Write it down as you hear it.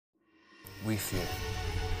we few,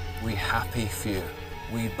 we happy few,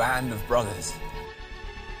 we band of brothers.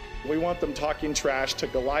 We want them talking trash to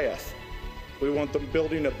Goliath. We want them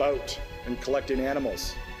building a boat and collecting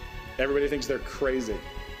animals. Everybody thinks they're crazy,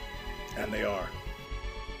 and they are.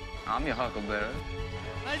 I'm your huckleberry.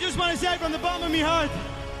 I just want to say from the bottom of my heart,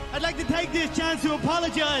 I'd like to take this chance to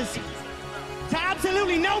apologize to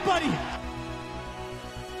absolutely nobody.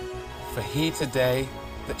 For he today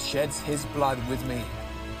that sheds his blood with me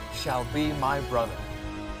shall be my brother.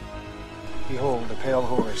 Behold, a pale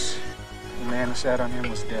horse. The man who sat on him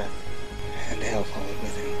was death, and hell followed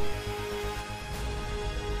with him.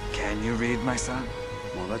 Can you read, my son?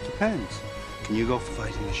 Well, that depends. Can you go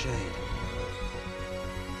fight in the shade?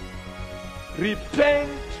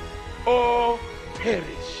 Repent or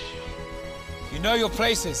perish. You know your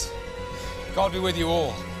places. God be with you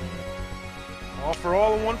all. All for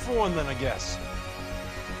all and one for one, then, I guess.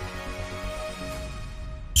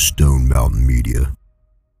 Stone Mountain Media.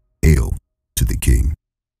 Hail to the King.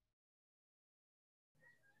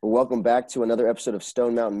 Welcome back to another episode of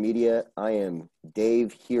Stone Mountain Media. I am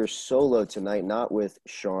Dave, here solo tonight, not with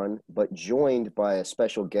Sean, but joined by a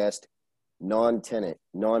special guest, Non Tennant.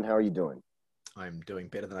 Non, how are you doing? I'm doing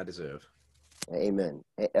better than I deserve. Amen.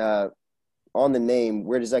 On the name,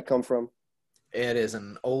 where does that come from? It is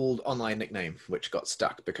an old online nickname, which got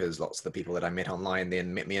stuck because lots of the people that I met online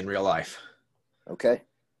then met me in real life. Okay.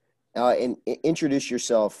 And introduce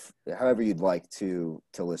yourself however you'd like to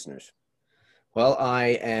listeners. Well,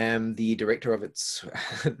 I am the director of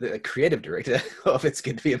the creative director of It's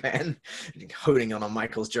Good to Be a Man, honing on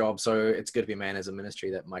Michael's job. So It's Good to Be a Man is a ministry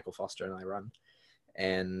that Michael Foster and I run.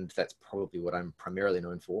 And that's probably what I'm primarily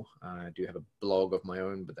known for. I do have a blog of my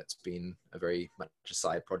own, but that's been a very much a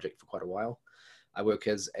side project for quite a while. I work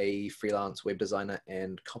as a freelance web designer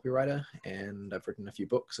and copywriter, and I've written a few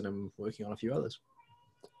books and I'm working on a few others.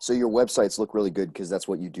 So your websites look really good because that's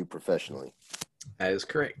what you do professionally. That is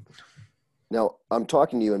correct. Now, I'm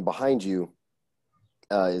talking to you, and behind you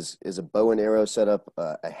is a bow and arrow setup,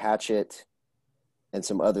 a hatchet, and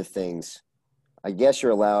some other things. I guess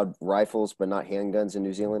you're allowed rifles, but not handguns in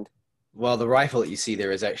New Zealand? Well, the rifle that you see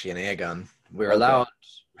there is actually an air gun. We're allowed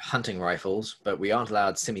hunting rifles, but we aren't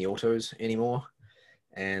allowed semi-autos anymore.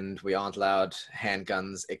 And we aren't allowed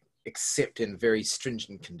handguns except in very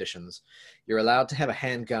stringent conditions. You're allowed to have a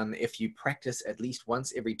handgun if you practice at least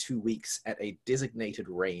once every 2 weeks at a designated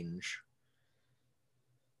range.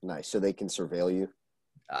 Nice. So they can surveil you?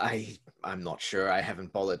 I'm not sure. I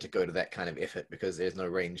haven't bothered to go to that kind of effort because there's no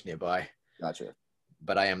range nearby. Gotcha.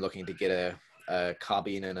 But I am looking to get a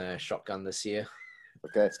carbine and a shotgun this year.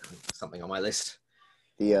 Okay. Something on my list.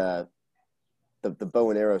 The bow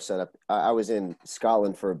and arrow setup. I was in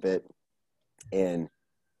Scotland for a bit, and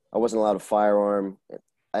I wasn't allowed a firearm,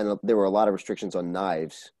 and there were a lot of restrictions on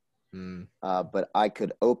knives. But I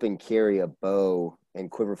could open carry a bow and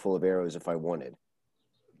quiver full of arrows if I wanted.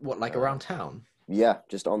 What, like around town? Yeah,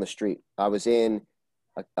 just on the street. I was in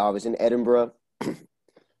Edinburgh.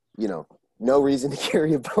 You know, no reason to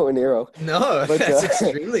carry a bow and arrow. No, but, that's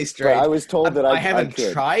extremely strange. I was told that I haven't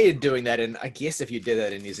could. tried doing that, and I guess if you did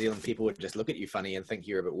that in New Zealand, people would just look at you funny and think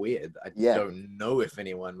you're a bit weird. I don't know if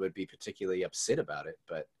anyone would be particularly upset about it,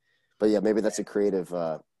 but yeah, maybe that's a creative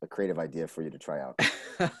idea for you to try out.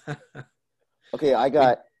 Okay, I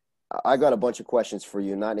got a bunch of questions for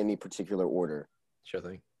you, not in any particular order. Sure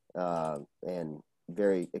thing. And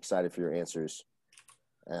very excited for your answers,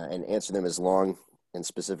 and answer them as long and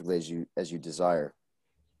specifically as you desire.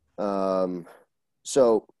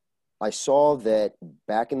 So I saw that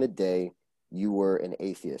back in the day you were an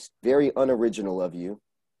atheist. Very unoriginal of you,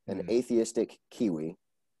 an atheistic Kiwi.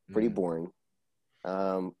 Pretty boring.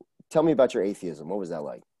 Tell me about your atheism. What was that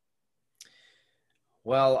like?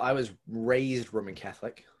 Well, I was raised Roman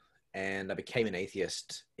Catholic, and I became an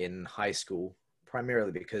atheist in high school,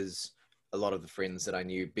 primarily because a lot of the friends that I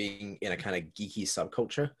knew, being in a kind of geeky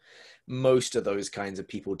subculture, most of those kinds of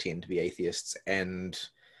people tend to be atheists, and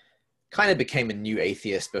kind of became a new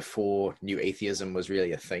atheist before new atheism was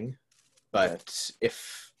really a thing. But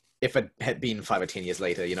if it had been 5 or 10 years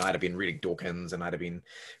later, I'd have been reading Dawkins, and I'd have been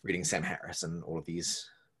reading Sam Harris and all of these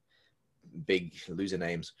big loser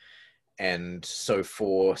names. And so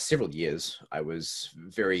for several years, I was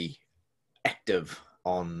very active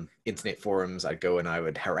on internet forums. I'd go and I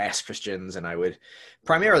would harass Christians, and I would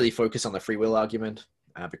primarily focus on the free will argument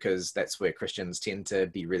because that's where Christians tend to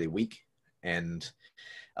be really weak. And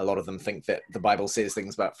a lot of them think that the Bible says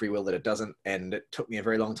things about free will that it doesn't. And it took me a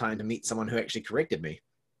very long time to meet someone who actually corrected me.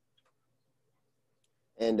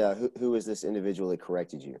 And who is this individual that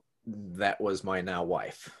corrected you? that was my now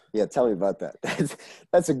wife. Yeah, tell me about that.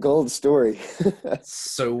 That's a gold story.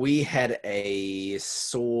 So we had a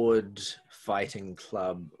sword fighting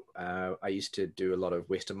club. I used to do a lot of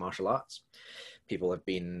Western martial arts. People have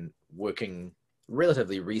been working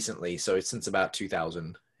relatively recently, so since about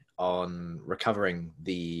 2000, on recovering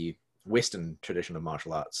the Western tradition of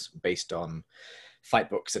martial arts based on fight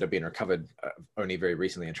books that have been recovered only very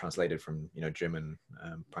recently and translated from, German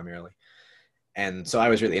primarily. And so I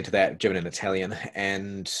was really into that, German and Italian.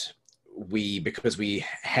 And because we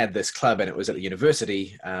had this club and it was at the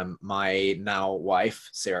university, my now wife,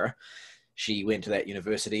 Sarah, she went to that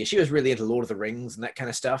university. She was really into Lord of the Rings and that kind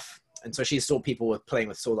of stuff. And so she saw people playing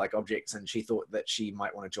with sword-like objects and she thought that she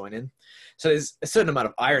might want to join in. So there's a certain amount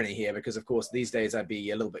of irony here because, of course, these days I'd be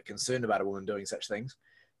a little bit concerned about a woman doing such things.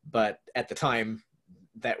 But at the time,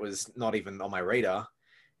 that was not even on my radar.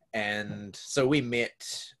 And so we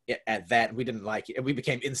met at that. We didn't like it. We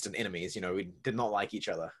became instant enemies. We did not like each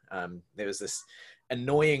other. There was this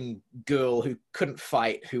annoying girl who couldn't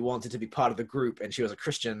fight, who wanted to be part of the group, and she was a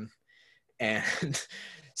Christian. And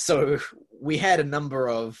so we had a number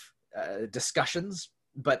of discussions,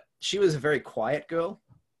 but she was a very quiet girl.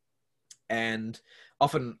 And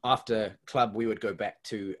often after club, we would go back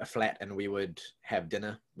to a flat and we would have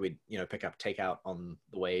dinner. We'd, pick up takeout on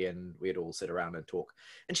the way and we'd all sit around and talk.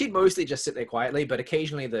 And she'd mostly just sit there quietly, but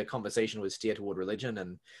occasionally the conversation would steer toward religion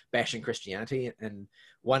and bashing Christianity. And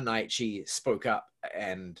one night she spoke up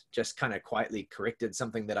and just kind of quietly corrected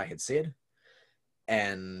something that I had said.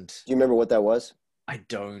 And do you remember what that was? I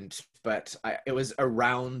don't, but it was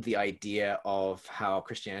around the idea of how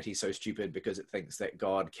Christianity is so stupid because it thinks that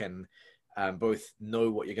God can both know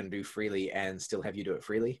what you're going to do freely and still have you do it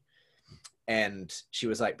freely. And she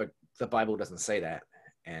was like, but the Bible doesn't say that.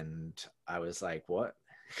 And I was like, what?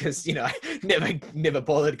 Because, I never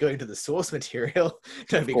bothered going to the source material.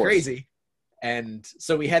 Don't be crazy. And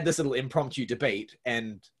so we had this little impromptu debate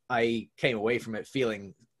and I came away from it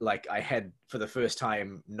feeling like I had, for the first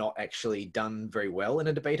time, not actually done very well in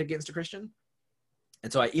a debate against a Christian.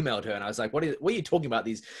 And so I emailed her and I was like, what are you talking about?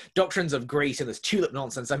 These doctrines of grace and this tulip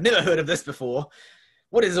nonsense. I've never heard of this before.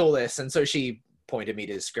 What is all this? And so she pointed me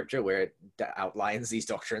to scripture where it outlines these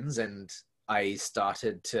doctrines. And I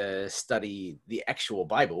started to study the actual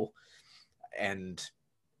Bible. And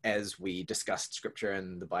as we discussed scripture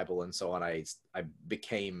and the Bible and so on, I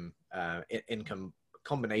became in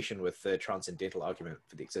combination with the transcendental argument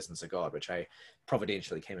for the existence of God, which I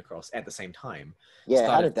providentially came across at the same time. Yeah,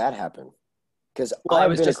 how did that happen? Because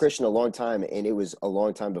I've been a Christian a long time, and it was a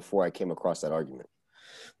long time before I came across that argument.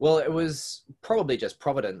 Well, it was probably just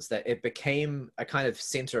providence that it became a kind of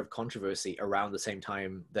center of controversy around the same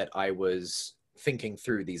time that I was thinking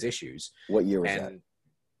through these issues. What year was that?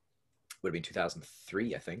 Would have been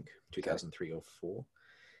 2003, I think, 2003 or 4.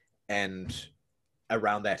 And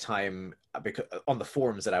around that time, because on the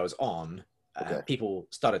forums that I was on, people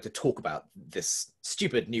started to talk about this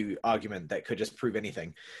stupid new argument that could just prove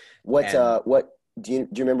anything. What do you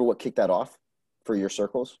remember what kicked that off for your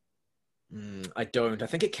circles? I don't. I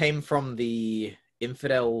think it came from the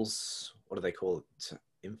infidels. What do they call it?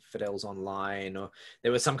 Infidels Online, or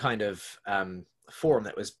there was some kind of forum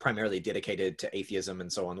that was primarily dedicated to atheism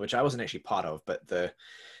and so on, which I wasn't actually part of, but the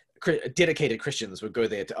dedicated Christians would go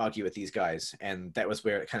there to argue with these guys, and that was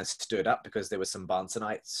where it kind of stirred up because there was some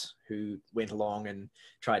Bansonites who went along and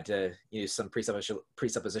tried to use some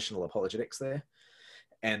presuppositional apologetics there.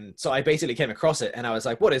 And so I basically came across it and I was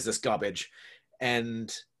like, what is this garbage?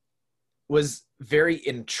 And was very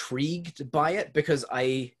intrigued by it because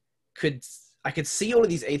I could see all of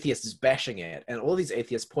these atheists bashing it and all these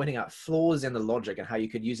atheists pointing out flaws in the logic and how you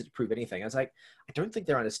could use it to prove anything. I was like, I don't think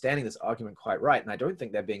they're understanding this argument quite right. And I don't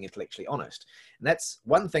think they're being intellectually honest. And that's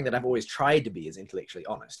one thing that I've always tried to be, is intellectually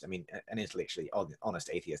honest. I mean, an intellectually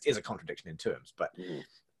honest atheist is a contradiction in terms, but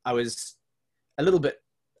I was a little bit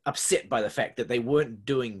upset by the fact that they weren't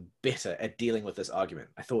doing better at dealing with this argument.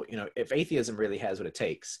 I thought, if atheism really has what it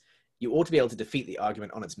takes, you ought to be able to defeat the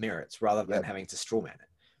argument on its merits rather than having to strawman it.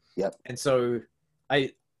 Yep. And so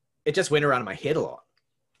it just went around in my head a lot.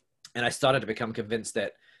 And I started to become convinced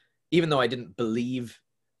that even though I didn't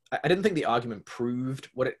think the argument proved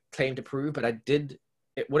what it claimed to prove, but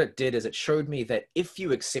what it did is it showed me that if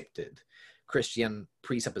you accepted Christian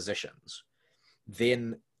presuppositions,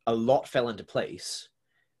 then a lot fell into place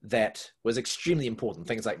that was extremely important.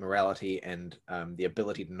 Things like morality and the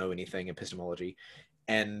ability to know anything, epistemology.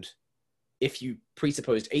 And if you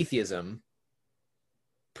presupposed atheism,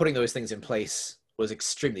 putting those things in place was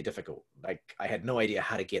extremely difficult. Like, I had no idea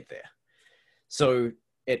how to get there. So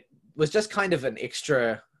it was just kind of an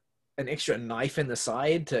extra knife in the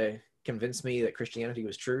side to convince me that Christianity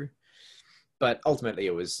was true. But ultimately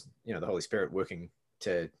it was, the Holy Spirit working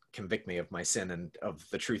to convict me of my sin and of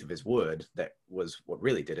the truth of his word. That was what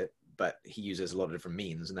really did it. But he uses a lot of different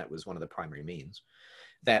means, and that was one of the primary means.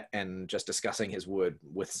 That and just discussing his word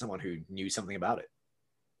with someone who knew something about it.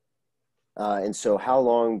 And so how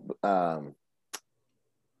long, so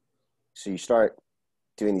you start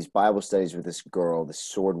doing these Bible studies with this girl, this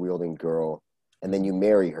sword-wielding girl, and then you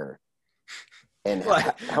marry her. And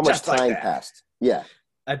how much time passed? Yeah.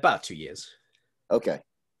 About 2 years. Okay.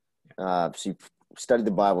 So you studied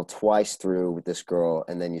the Bible twice through with this girl,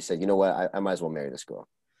 and then you said, you know what, I might as well marry this girl.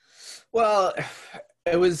 Well,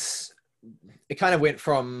 it kind of went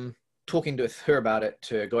from talking to her about it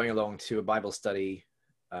to going along to a Bible study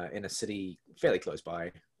in a city fairly close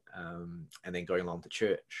by, and then going along to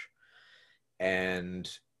church. And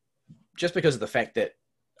just because of the fact that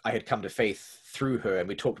I had come to faith through her and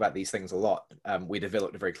we talked about these things a lot, we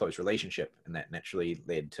developed a very close relationship, and that naturally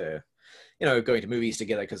led to, going to movies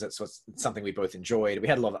together because it's something we both enjoyed. We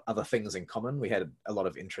had a lot of other things in common. We had a lot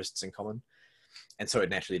of interests in common. And so it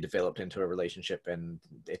naturally developed into a relationship, and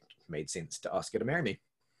it made sense to ask her to marry me.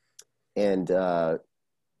 And I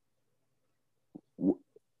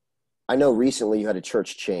know recently you had a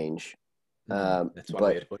church change. That's one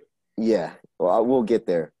way to put it. Yeah, well, we'll get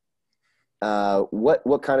there.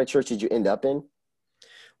 What kind of church did you end up in?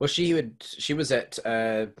 Well, she was at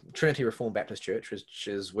Trinity Reformed Baptist Church, which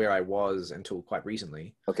is where I was until quite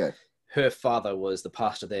recently. Okay. Her father was the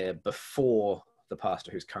pastor there before the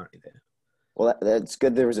pastor who's currently there. Well, that's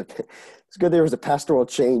good. It's good there was a pastoral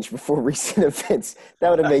change before recent events. That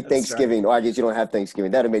would have made Thanksgiving. Right. I guess you don't have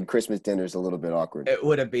Thanksgiving. That would have made Christmas dinners a little bit awkward. It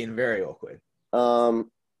would have been very awkward.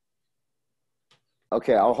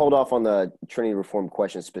 Okay, I'll hold off on the Trinity Reform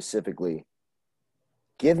question specifically.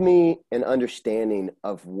 Give me an understanding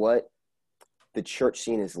of what the church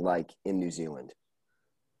scene is like in New Zealand.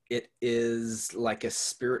 It is like a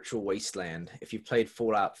spiritual wasteland. If you've played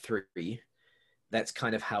Fallout 3, that's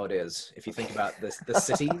kind of how it is. If you think about the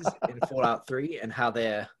cities in Fallout 3 and how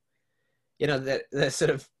they're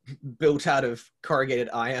sort of built out of corrugated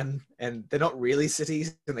iron, and they're not really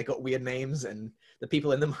cities, and they got weird names, and the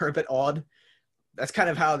people in them are a bit odd. That's kind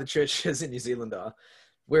of how the churches in New Zealand are.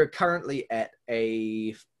 We're currently at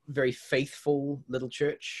a very faithful little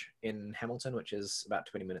church in Hamilton, which is about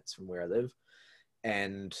 20 minutes from where I live.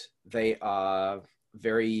 And they are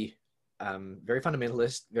very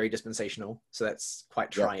fundamentalist, very dispensational. So that's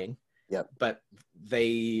quite trying. Yep. But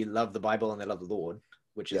they love the Bible and they love the Lord,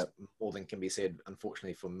 which is more than can be said,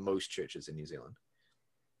 unfortunately, for most churches in New Zealand.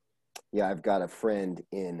 Yeah, I've got a friend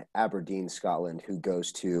in Aberdeen, Scotland, who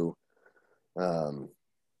goes to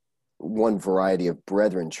one variety of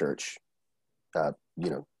Brethren church,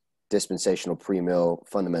 dispensational, pre-mill,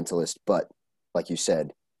 fundamentalist, but like you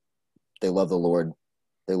said, they love the Lord,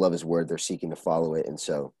 they love his word, they're seeking to follow it, and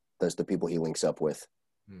so those are the people he links up with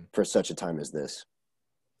for such a time as this.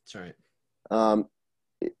 That's right.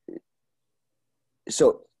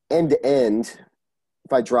 So end to end,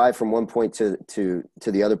 if I drive from one point to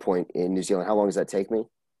the other point in New Zealand, how long does that take me?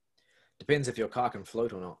 Depends if your car can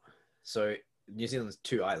float or not. So New Zealand's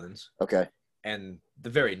 2 islands. Okay. And the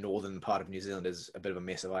very northern part of New Zealand is a bit of a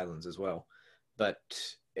mess of islands as well. But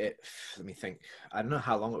let me think. I don't know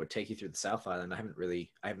how long it would take you through the South Island. I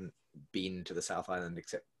haven't been to the South Island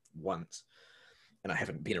except once, and I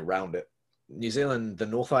haven't been around it. New Zealand, the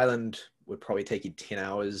North Island would probably take you 10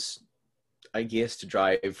 hours, I guess, to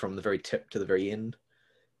drive from the very tip to the very end.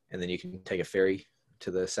 And then you can take a ferry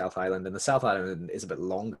to the South Island. And the South Island is a bit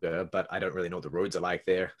longer, but I don't really know what the roads are like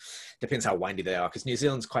there. Depends how windy they are, because New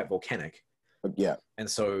Zealand's quite volcanic. Yeah. And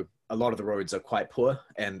so a lot of the roads are quite poor,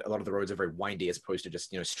 and a lot of the roads are very windy as opposed to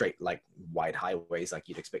just, straight, like, wide highways like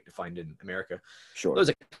you'd expect to find in America. Sure. Those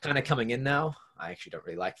are kind of coming in now. I actually don't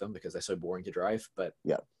really like them because they're so boring to drive, but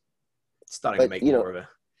it's starting to make more of a...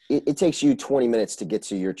 It takes you 20 minutes to get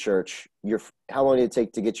to your church. How long did it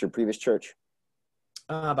take to get to your previous church?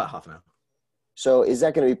 About half an hour. So is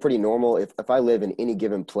that going to be pretty normal? If I live in any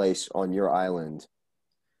given place on your island,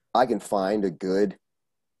 I can find a good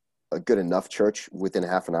enough church within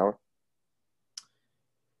half an hour?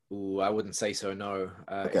 Ooh, I wouldn't say so, no.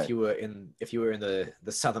 Okay. If you were in the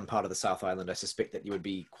southern part of the South Island, I suspect that you would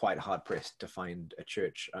be quite hard-pressed to find a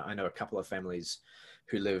church. I know a couple of families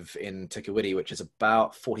who live in Tikawiti, which is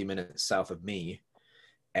about 40 minutes south of me,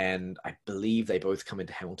 and I believe they both come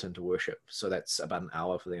into Hamilton to worship, so that's about an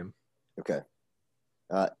hour for them. Okay.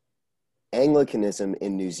 Anglicanism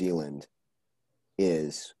in New Zealand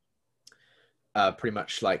is... pretty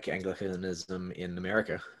much like Anglicanism in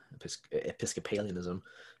America, Episcopalianism.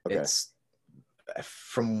 Okay. It's,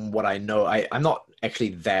 from what I know, I'm not actually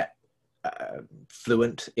that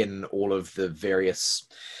fluent in all of the various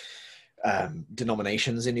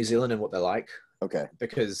denominations in New Zealand and what they're like. Okay.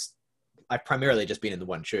 Because I've primarily just been in the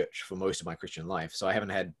one church for most of my Christian life, so I haven't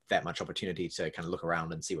had that much opportunity to kind of look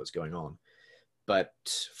around and see what's going on. But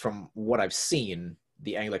from what I've seen,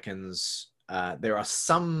 the Anglicans, there are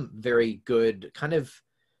some very good, kind of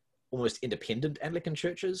almost independent Anglican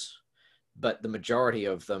churches, but the majority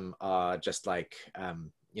of them are just like,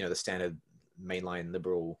 the standard mainline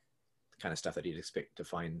liberal kind of stuff that you'd expect to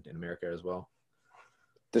find in America as well.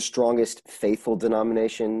 The strongest faithful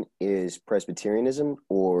denomination is Presbyterianism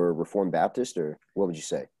or Reformed Baptist, or what would you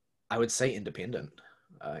say? I would say independent.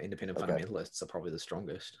 Independent fundamentalists are probably the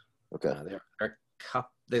strongest. Okay.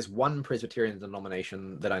 There's one Presbyterian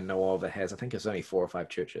denomination that I know of that has, I think it's only 4 or 5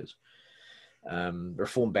 churches.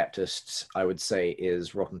 Reformed Baptist, I would say,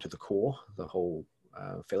 is rotten to the core, the whole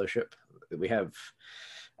fellowship. We have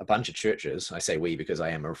a bunch of churches. I say we because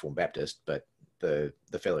I am a Reformed Baptist, but the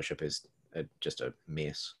fellowship is just a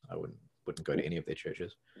mess. I wouldn't go to any of their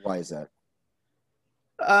churches. Why is that?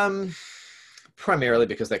 Primarily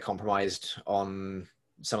because they're compromised on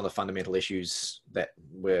some of the fundamental issues that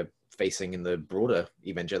we're facing in the broader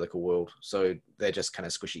evangelical world. So they're just kind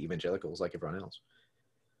of squishy evangelicals like everyone else.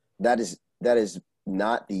 That is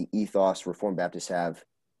not the ethos Reformed Baptists have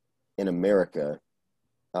in America.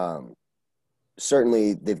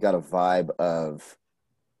 Certainly they've got a vibe of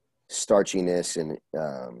starchiness and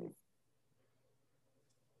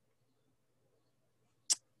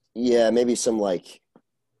maybe some, like,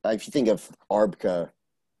 if you think of Arbka,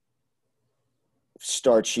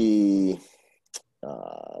 starchy,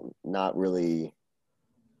 not really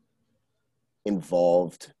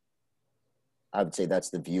involved. I would say that's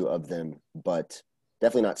the view of them, but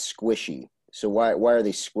definitely not squishy. So why are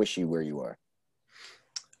they squishy where you are?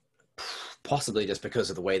 Possibly just because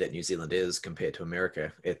of the way that New Zealand is compared to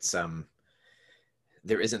America. It's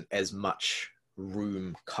there isn't as much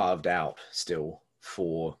room carved out still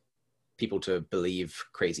for people to believe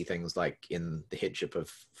crazy things like in the headship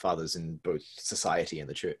of fathers in both society and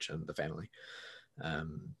the church and the family.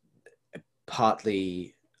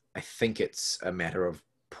 Partly, I think it's a matter of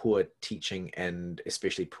poor teaching and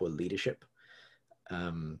especially poor leadership.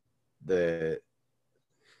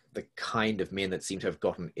 The kind of men that seem to have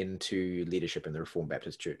gotten into leadership in the Reformed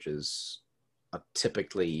Baptist churches are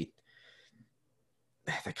typically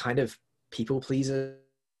the kind of people pleasers.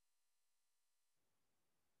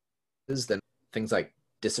 Then things like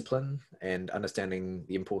discipline and understanding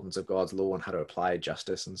the importance of God's law and how to apply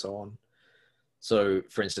justice and so on. So,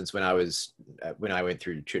 for instance, when I went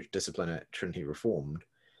through church discipline at Trinity Reformed,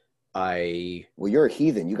 you're a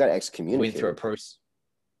heathen. You got excommunicated. Went through a process.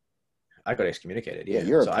 I got excommunicated. Yeah,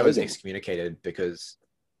 you're I was excommunicated because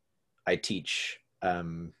I teach.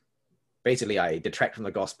 Basically, I detract from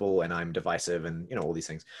the gospel and I'm divisive and all these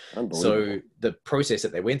things. So the process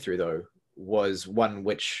that they went through, though, was one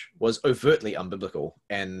which was overtly unbiblical,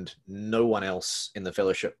 and no one else in the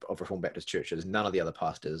fellowship of Reformed Baptist churches, none of the other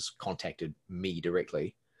pastors contacted me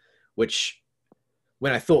directly, which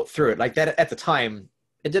when I thought through it like that at the time,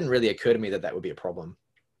 it didn't really occur to me that that would be a problem.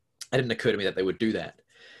 It didn't occur to me that they would do that.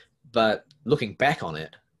 But looking back on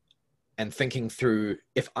it and thinking through,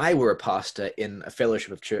 if I were a pastor in a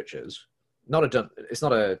fellowship of churches, it's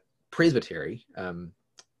not a presbytery,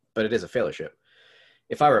 but it is a fellowship.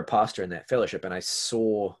 If I were a pastor in that fellowship and I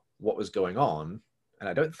saw what was going on, and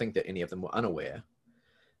I don't think that any of them were unaware,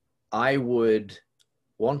 I would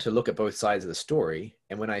want to look at both sides of the story.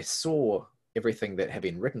 And when I saw everything that had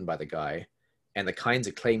been written by the guy and the kinds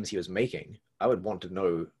of claims he was making, I would want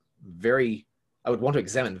to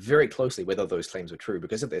examine very closely whether those claims were true,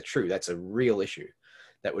 because if they're true, that's a real issue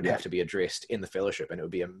that would have to be addressed in the fellowship. And it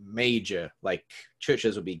would be a major,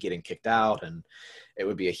 churches would be getting kicked out and it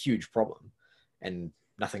would be a huge problem. And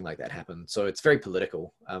nothing like that happened. So it's very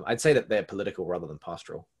political. I'd say that they're political rather than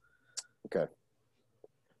pastoral. Okay.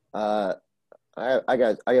 I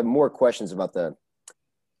have more questions about the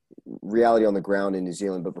reality on the ground in New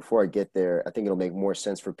Zealand, but before I get there, I think it'll make more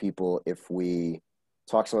sense for people if we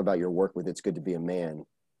talk some about your work with It's Good to Be a Man.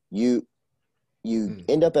 You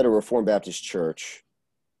end up at a Reformed Baptist church,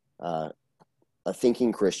 a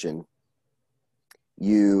thinking Christian.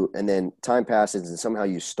 And then time passes and somehow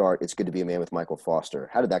you start It's Good to Be a Man with Michael Foster.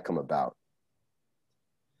 How did that come about?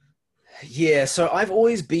 Yeah, so I've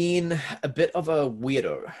always been a bit of a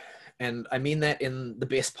weirdo, and I mean that in the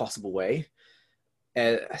best possible way.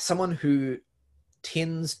 Someone who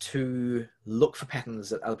tends to look for patterns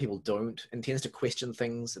that other people don't, and tends to question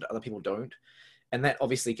things that other people don't. And that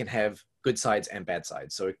obviously can have good sides and bad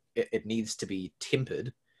sides. So it needs to be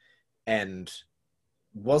tempered. And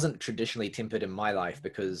wasn't traditionally tempered in my life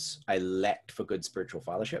because I lacked for good spiritual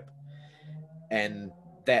fellowship. And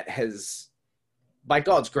that has, by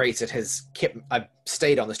God's grace, I've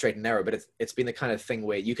stayed on the straight and narrow, but it's been the kind of thing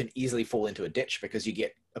where you can easily fall into a ditch because you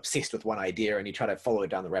get obsessed with one idea and you try to follow it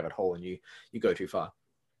down the rabbit hole and you go too far.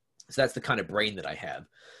 So that's the kind of brain that I have.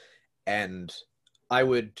 And I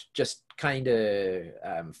would just kind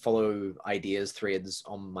of follow ideas threads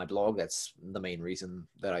on my blog. That's the main reason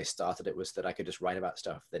that I started it, was that I could just write about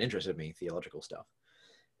stuff that interested me, theological stuff.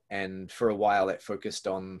 And for a while that focused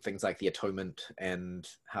on things like the atonement and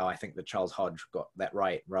how I think that Charles Hodge got that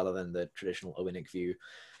right rather than the traditional Owenic view.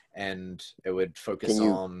 And it would focus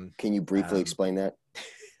on... Can you briefly explain that?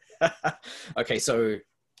 Okay, so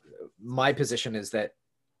my position is that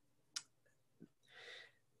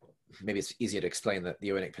maybe it's easier to explain the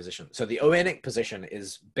Owenic position. So the Owenic position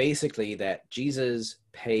is basically that Jesus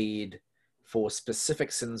paid for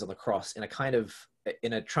specific sins on the cross in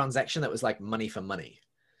a transaction that was like money for money.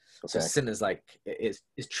 Okay. So sin is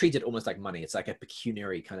treated almost like money. It's like a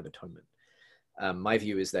pecuniary kind of atonement. My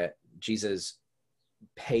view is that Jesus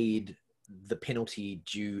paid the penalty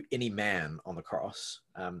due any man on the cross,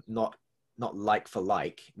 not like for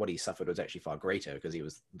like. What he suffered was actually far greater because he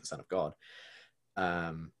was the Son of God.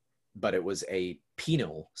 But it was a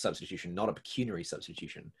penal substitution, not a pecuniary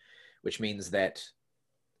substitution, which means that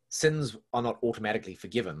sins are not automatically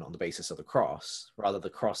forgiven on the basis of the cross. Rather, the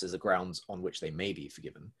cross is the grounds on which they may be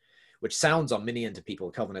forgiven, which sounds Arminian to people.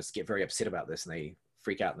 Calvinists get very upset about this and they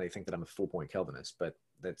freak out and they think that I'm a 4-point Calvinist, but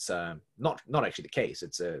that's not actually the case.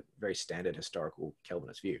 It's a very standard historical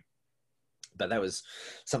Calvinist view. But that was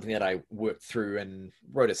something that I worked through and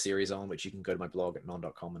wrote a series on, which you can go to my blog at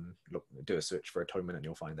non.com and do a search for atonement and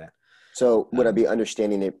you'll find that. So would I be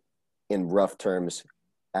understanding it in rough terms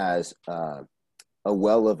as a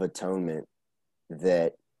well of atonement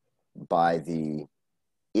that by the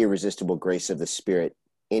irresistible grace of the Spirit,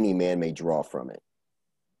 any man may draw from it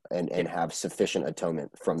and have sufficient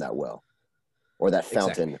atonement from that well or that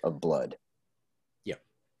fountain of blood? Yeah.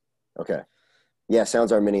 Okay. Yeah,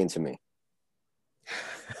 sounds Arminian to me.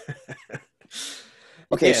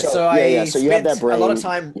 Okay, so I so you have that brain. A lot of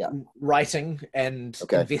time writing and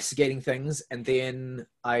investigating things, and then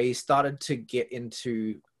I started to get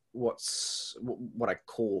into what I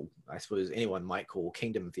call, I suppose anyone might call,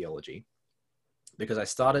 kingdom theology, because I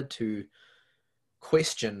started to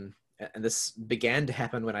question, and this began to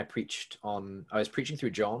happen when I was preaching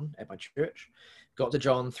through John at my church, got to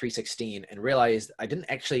John 3:16 and realized I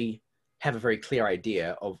didn't actually have a very clear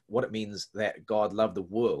idea of what it means that God loved the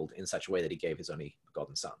world in such a way that he gave his only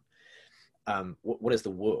begotten son. What is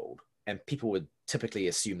the world? And people would typically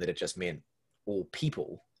assume that it just meant all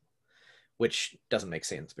people, which doesn't make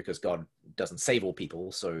sense because God doesn't save all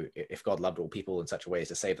people. So if God loved all people in such a way as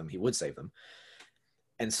to save them, he would save them.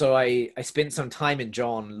 And so I spent some time in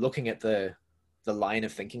John looking at the line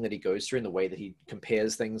of thinking that he goes through and the way that he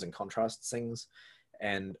compares things and contrasts things,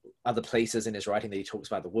 and other places in his writing that he talks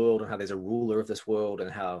about the world and how there's a ruler of this world and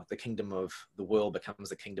how the kingdom of the world becomes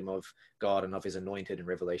the kingdom of God and of his anointed in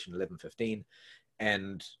Revelation 11:15,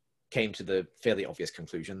 and came to the fairly obvious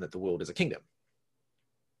conclusion that the world is a kingdom.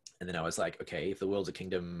 And then I was like, okay, if the world's a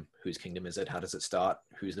kingdom, whose kingdom is it? How does it start?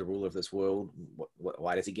 Who's the ruler of this world?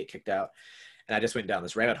 Why does he get kicked out? And I just went down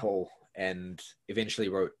this rabbit hole and eventually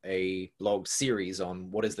wrote a blog series on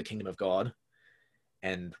what is the kingdom of God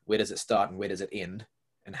and where does it start and where does it end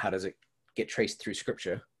and how does it get traced through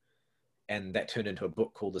scripture. And that turned into a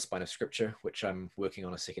book called The Spine of Scripture, which I'm working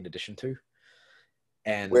on a second edition to.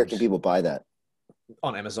 And where can people buy that?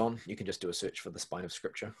 On Amazon. You can just do a search for The Spine of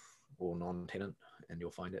Scripture or non-tenant and you'll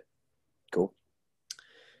find it. Cool.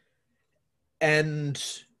 And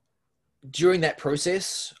during that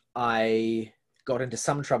process, I got into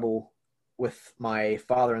some trouble with my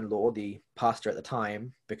father-in-law, the pastor at the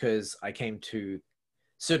time, because I came to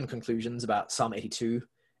certain conclusions about Psalm 82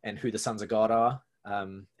 and who the sons of God are,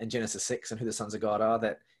 and Genesis 6 and who the sons of God are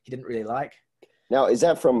that he didn't really like. Now, is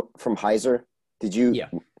that from Heiser? Did you? Yeah.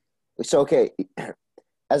 So, okay,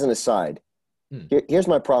 as an aside, here's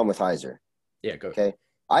my problem with Heiser. Yeah, go. Okay,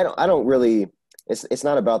 I don't really. It's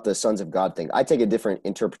not about the sons of God thing. I take a different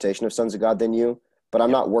interpretation of sons of God than you, but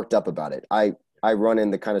I'm not worked up about it. I run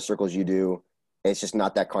in the kind of circles you do, and it's just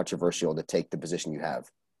not that controversial to take the position you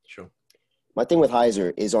have. Sure. My thing with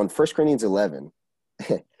Heiser is on 1 Corinthians 11.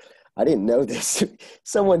 I didn't know this.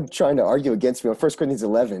 Someone trying to argue against me on 1 Corinthians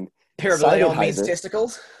 11. Pair of Leon means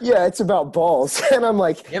testicles? Yeah, it's about balls. And I'm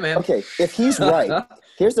like, yeah, man. Okay, if he's right,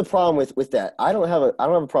 here's the problem with that. I don't have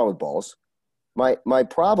a problem with balls. My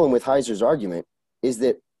problem with Heiser's argument is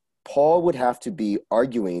that Paul would have to be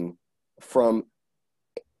arguing from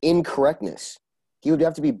incorrectness. He would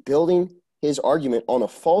have to be building his argument on a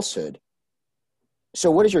falsehood. So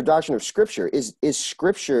what is your doctrine of Scripture? Is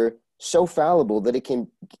Scripture so fallible that it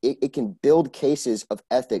can build cases of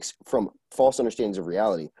ethics from false understandings of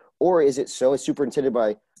reality? Or is it so superintended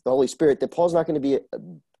by the Holy Spirit that Paul's not going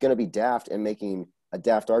to be daft and making a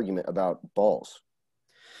daft argument about balls?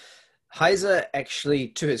 Heiser actually,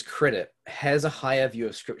 to his credit, has a higher view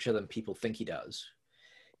of Scripture than people think he does.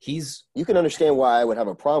 You can understand why I would have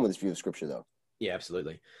a problem with this view of Scripture, though. Yeah,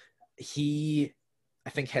 absolutely. He, I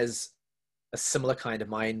think, has a similar kind of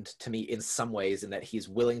mind to me in some ways, in that he's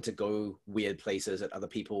willing to go weird places that other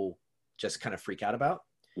people just kind of freak out about.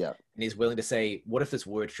 Yeah. And he's willing to say, what if this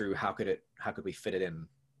were true? How could we fit it in?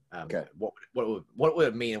 Okay. What would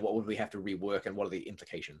it mean, and what would we have to rework, and what are the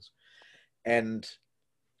implications? And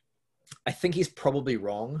I think he's probably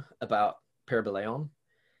wrong about parabolion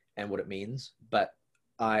and what it means, but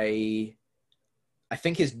I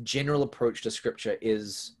think his general approach to Scripture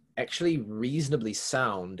is actually reasonably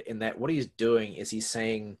sound, in that what he's doing is he's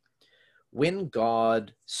saying, when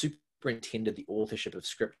God superintended the authorship of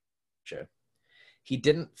Scripture, he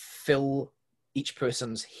didn't fill each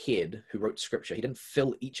person's head who wrote Scripture. He didn't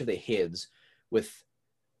fill each of their heads with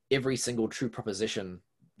every single true proposition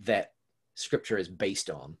that Scripture is based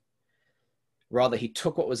on. Rather, he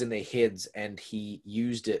took what was in their heads and he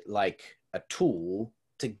used it like a tool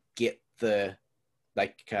to get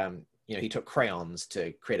he took crayons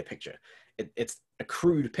to create a picture. It's a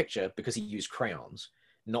crude picture because he used crayons,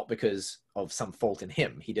 not because of some fault in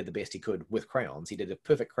him. He did the best he could with crayons. He did a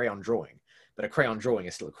perfect crayon drawing, but a crayon drawing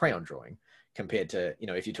is still a crayon drawing compared to,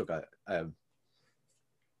 if you took a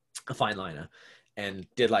fine liner and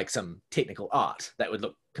did like some technical art, that would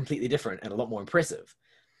look completely different and a lot more impressive.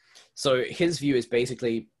 So his view is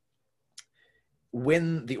basically,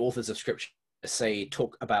 when the authors of Scripture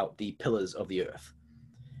talk about the pillars of the earth.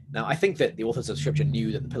 Now, I think that the authors of Scripture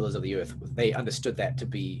knew that the pillars of the earth, they understood that to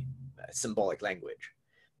be symbolic language.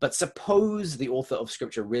 But suppose the author of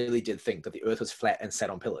Scripture really did think that the earth was flat and sat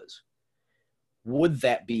on pillars. Would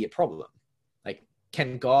that be a problem? Like,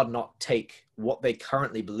 can God not take what they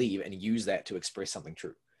currently believe and use that to express something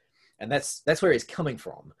true? And that's where he's coming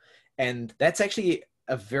from. And that's actually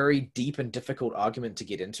a very deep and difficult argument to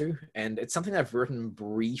get into. And it's something I've written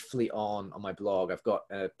briefly on my blog. I've got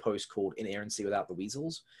a post called Inerrancy Without the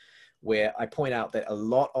Weasels, where I point out that a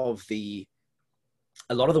lot of the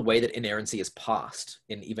way that inerrancy is passed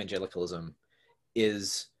in evangelicalism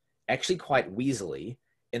is actually quite weaselly,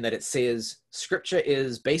 in that it says Scripture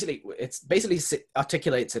is basically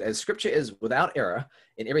articulates it as Scripture is without error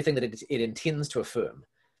in everything that it intends to affirm.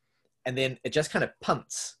 And then it just kind of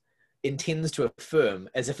punts intends to affirm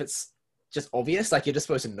as if it's just obvious, like you're just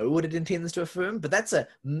supposed to know what it intends to affirm. But that's a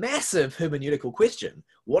massive hermeneutical question.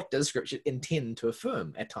 What does Scripture intend to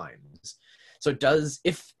affirm at times? So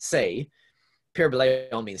if, say,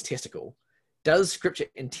 parabolion means testicle, does Scripture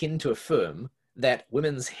intend to affirm that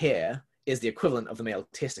women's hair is the equivalent of the male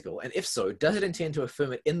testicle? And if so, does it intend to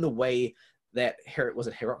affirm it in the way that,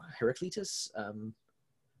 Heraclitus?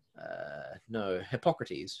 No,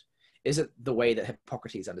 Hippocrates. Is it the way that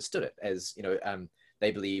Hippocrates understood it? As, they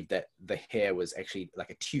believed that the hair was actually like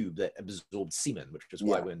a tube that absorbed semen, which is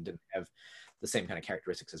why women didn't have the same kind of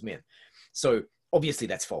characteristics as men. So obviously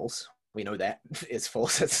that's false. We know that it's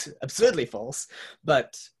false. It's absurdly false.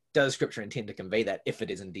 But does Scripture intend to convey that if it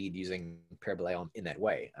is indeed using parabolion in that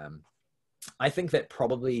way? I think that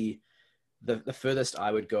probably the furthest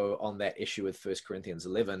I would go on that issue with 1 Corinthians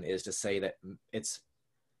 11 is to say that it's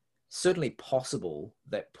certainly possible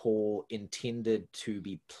that Paul intended to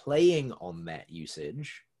be playing on that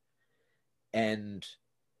usage, and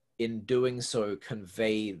in doing so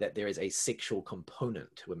convey that there is a sexual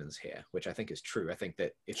component to women's hair, which I think is true. I think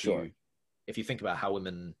that if you think about how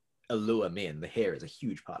women allure men, the hair is a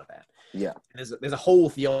huge part of that. Yeah. And there's a whole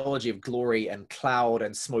theology of glory and cloud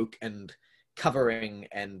and smoke and covering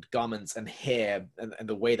and garments and hair and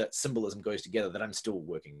the way that symbolism goes together that I'm still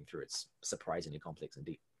working through. It's surprisingly complex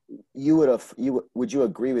indeed. Would you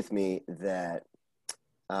agree with me that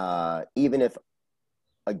even if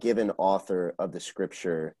a given author of the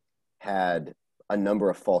Scripture had a number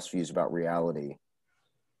of false views about reality,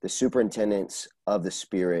 the superintendence of the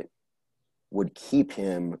Spirit would keep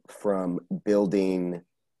him from building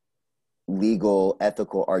legal,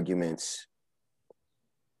 ethical arguments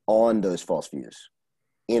on those false views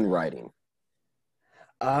in writing?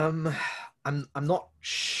 I'm not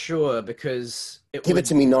sure, because give it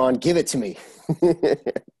to me, Non. Give it to me.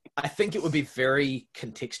 I think it would be very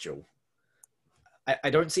contextual. I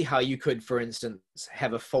don't see how you could, for instance,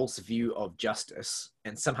 have a false view of justice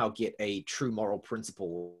and somehow get a true moral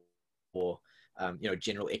principle or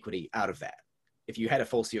general equity out of that. if you had a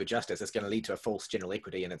false view of justice, it's going to lead to a false general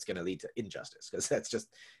equity, and it's going to lead to injustice, because that's just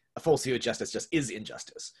a false view of justice just is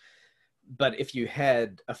injustice. But if you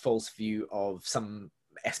had a false view of some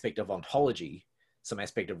aspect of ontology, some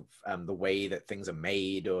aspect of the way that things are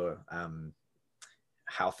made, or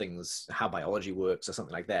how biology works, or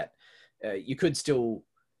something like that, you could still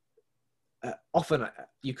often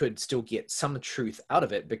you could still get some truth out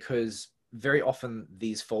of it, because very often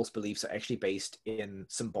these false beliefs are actually based in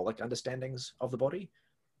symbolic understandings of the body.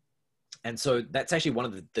 And so that's actually one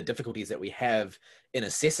of the difficulties that we have in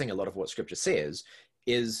assessing a lot of what scripture says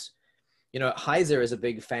is, Heiser is a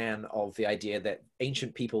big fan of the idea that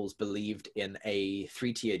ancient peoples believed in a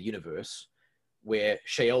three-tiered universe where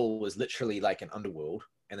Sheol was literally like an underworld,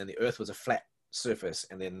 and then the earth was a flat surface,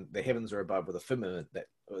 and then the heavens were above with a firmament that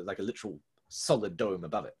was like a literal solid dome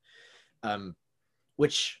above it.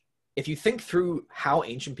 Which, if you think through how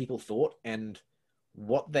ancient people thought and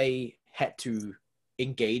what they had to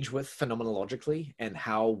engage with phenomenologically, and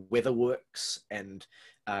how weather works, and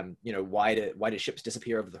why do ships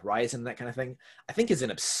disappear over the horizon, that kind of thing, I think is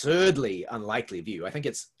an absurdly unlikely view. I think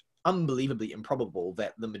it's unbelievably improbable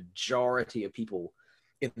that the majority of people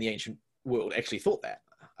in the ancient world actually thought that.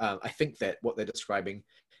 I think that what they're describing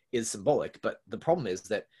is symbolic, but the problem is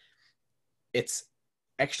that it's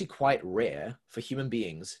actually quite rare for human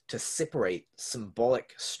beings to separate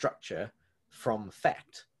symbolic structure from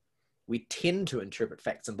fact. We tend to interpret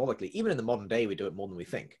fact symbolically. Even in the modern day, we do it more than we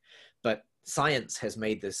think. But science has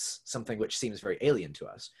made this something which seems very alien to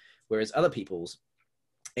us, whereas other peoples,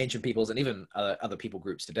 ancient peoples, and even other people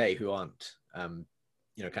groups today who aren't,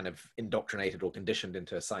 kind of indoctrinated or conditioned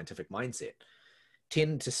into a scientific mindset,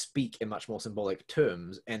 tend to speak in much more symbolic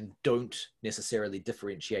terms and don't necessarily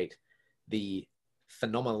differentiate the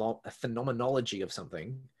phenomenology of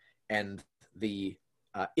something and the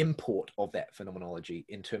import of that phenomenology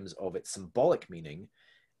in terms of its symbolic meaning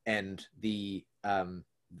and the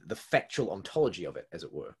factual ontology of it, as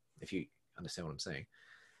it were, if you understand what I'm saying.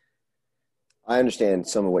 I understand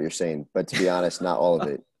some of what you're saying, but to be honest, not all of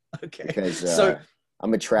it. Okay. Because so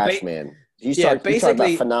I'm a trash man. You talk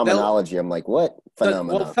about phenomenology. I'm like, what?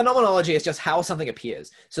 Well, phenomenology is just how something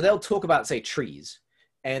appears. So they'll talk about, say, trees,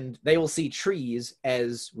 and they will see trees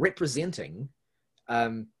as representing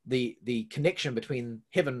the connection between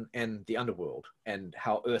heaven and the underworld, and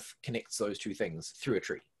how earth connects those two things through a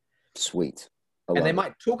tree. Sweet. And they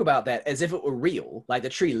might talk about that as if it were real, like the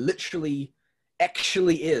tree literally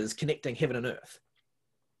actually is connecting heaven and earth.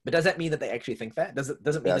 But does that mean that they actually think that? Does it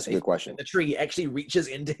mean that's a good question. The tree actually reaches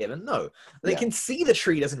into heaven? No. They can see the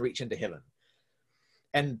tree doesn't reach into heaven.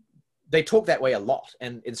 And they talk that way a lot.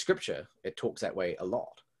 And in scripture, it talks that way a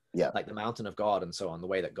lot. Yeah. Like the mountain of God and so on, the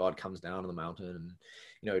way that God comes down on the mountain.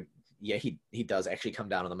 And, he does actually come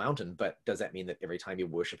down on the mountain, but does that mean that every time you're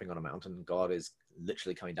worshiping on a mountain, God is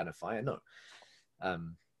literally coming down in fire? No.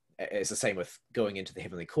 It's the same with going into the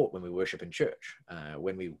heavenly court when we worship in church.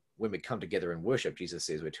 When we come together and worship, Jesus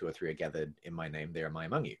says, where two or three are gathered in my name, there am I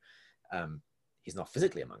among you. He's not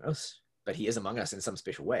physically among us, but he is among us in some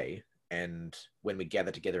special way. And when we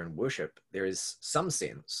gather together and worship, there is some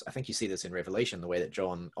sense, I think you see this in Revelation, the way that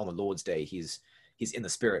John on the Lord's day, he's in the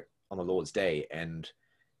spirit on the Lord's day. And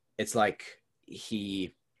it's like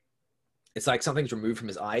something's removed from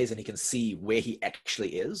his eyes and he can see where he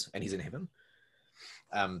actually is, and he's in heaven.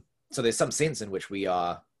 So there's some sense in which we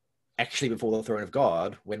are actually before the throne of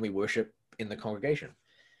God when we worship in the congregation.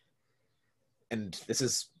 And this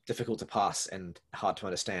is difficult to pass and hard to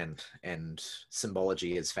understand, and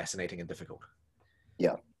symbology is fascinating and difficult.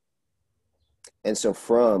 Yeah. And so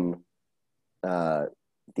from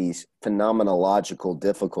these phenomenological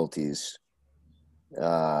difficulties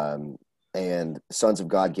and sons of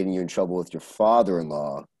God getting you in trouble with your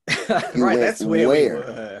father-in-law, right, that's where we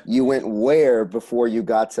were. You went where before you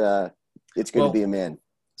got to it's good to be a man?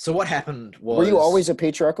 So what happened was... Were you always a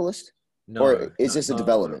patriarchalist? No. Or is this a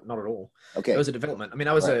development? Not at all. Okay. It was a development. I mean,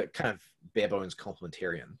 I was a kind of bare bones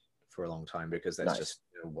complementarian for a long time, because that's just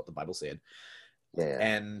what the Bible said. Yeah.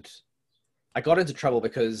 And I got into trouble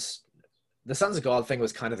because the Sons of God thing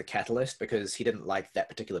was kind of the catalyst, because he didn't like that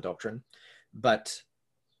particular doctrine. But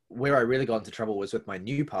where I really got into trouble was with my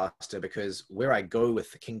new pastor, because where I go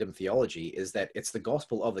with the kingdom theology is that it's the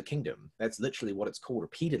gospel of the kingdom. That's literally what it's called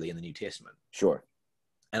repeatedly in the New Testament. Sure.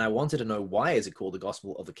 And I wanted to know, why is it called the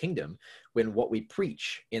gospel of the kingdom when what we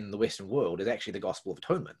preach in the Western world is actually the gospel of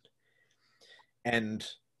atonement? And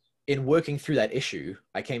in working through that issue,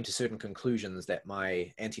 I came to certain conclusions that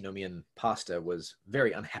my antinomian pastor was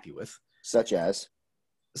very unhappy with. Such as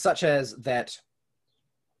that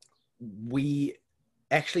we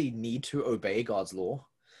actually need to obey God's law,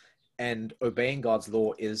 And obeying God's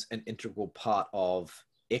law is an integral part of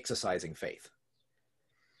exercising faith.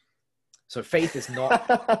 So faith is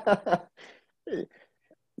not...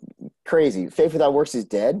 Crazy. Faith without works is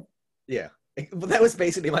dead? Yeah. Well, that was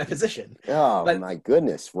basically my position. Oh, my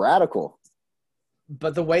goodness. Radical.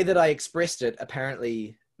 But the way that I expressed it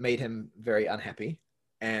apparently made him very unhappy.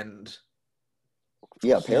 And...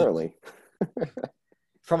 Yeah, apparently.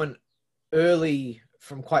 From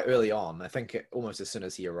quite early on, I think almost as soon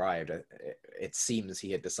as he arrived, it seems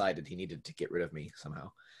he had decided he needed to get rid of me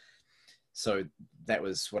somehow. So that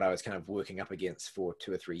was what I was kind of working up against for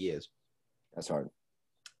 2 or 3 years. That's hard.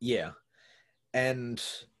 Yeah. And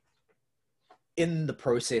in the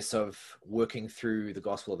process of working through the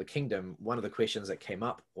gospel of the kingdom, one of the questions that came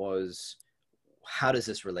up was, how does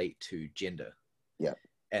this relate to gender? Yeah.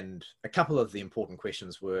 And a couple of the important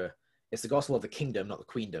questions were, it's the gospel of the kingdom, not the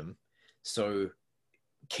queendom. So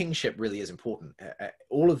kingship really is important.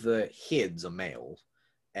 All of the heads are male,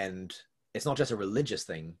 and it's not just a religious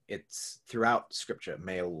thing. It's throughout scripture,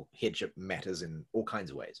 male headship matters in all kinds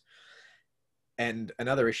of ways. And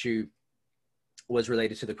another issue was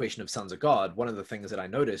related to the question of sons of God. One of the things that I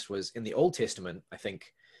noticed was in the Old Testament, I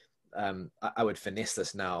think I would finesse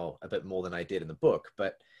this now a bit more than I did in the book,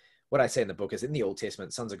 but what I say in the book is in the Old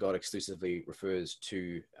Testament, sons of God exclusively refers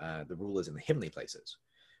to the rulers in the heavenly places,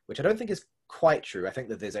 which I don't think is quite true. I think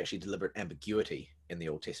that there's actually deliberate ambiguity in the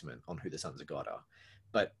Old Testament on who the sons of God are,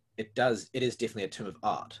 but it is definitely a term of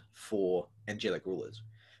art for angelic rulers.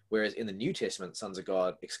 Whereas in the New Testament, sons of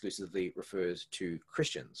God exclusively refers to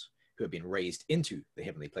Christians who have been raised into the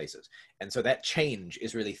heavenly places. And so that change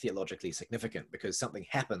is really theologically significant because something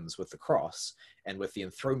happens with the cross and with the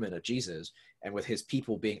enthronement of Jesus and with his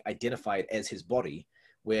people being identified as his body,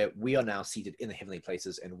 where we are now seated in the heavenly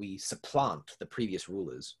places and we supplant the previous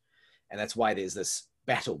rulers. And that's why there's this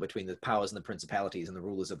battle between the powers and the principalities and the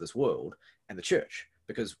rulers of this world and the church,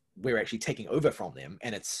 because we're actually taking over from them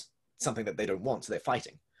and it's something that they don't want, so they're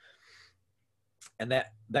fighting. And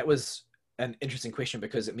that was an interesting question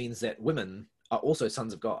because it means that women are also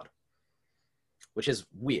sons of God, which is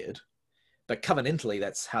weird, but covenantally,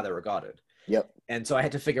 that's how they're regarded. Yep. And so I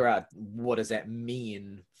had to figure out, what does that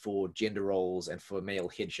mean for gender roles and for male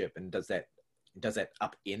headship? And does that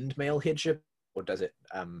upend male headship, or does it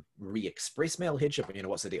re-express male headship? You know,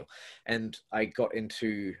 what's the deal? And I got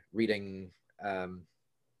into reading a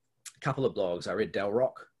couple of blogs. I read Del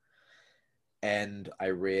Rock and I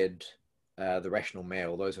read The Rational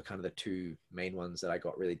Male. Those were kind of the two main ones that I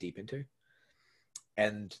got really deep into.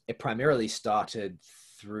 And it primarily started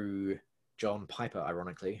through John Piper,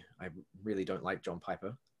 ironically. I really don't like John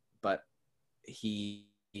Piper, but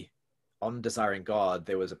on Desiring God,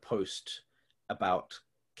 there was a post about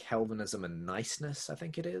Calvinism and niceness, I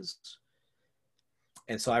think it is.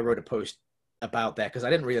 And so I wrote a post about that because I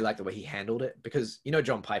didn't really like the way he handled it, because, you know,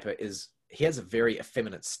 John Piper he has a very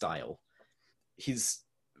effeminate style. He's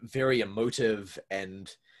very emotive,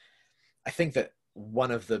 and I think that one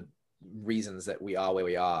of the reasons that we are where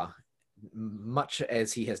we are, much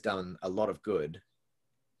as he has done a lot of good,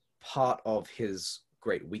 part of his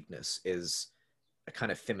great weakness is a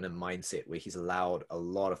kind of feminine mindset where he's allowed a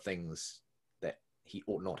lot of things that he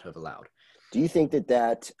ought not have allowed. Do you think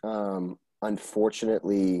that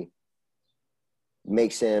unfortunately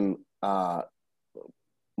makes him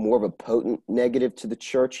more of a potent negative to the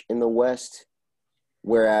church in the West,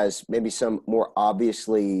 whereas maybe some more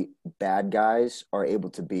obviously bad guys are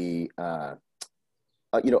able to be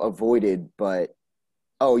avoided, but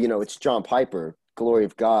it's John Piper, glory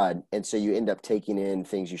of God, and so you end up taking in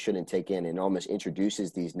things you shouldn't take in, and almost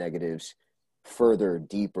introduces these negatives further,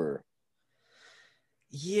 deeper?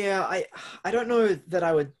 Yeah, I don't know that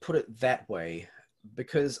I would put it that way,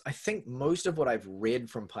 because I think most of what I've read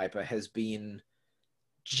from Piper has been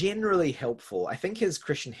generally helpful. I think his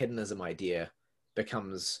Christian hedonism idea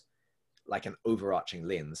becomes like an overarching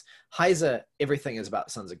lens. Heiser, everything is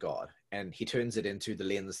about sons of God, and he turns it into the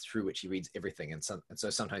lens through which he reads everything, and so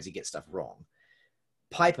sometimes he gets stuff wrong.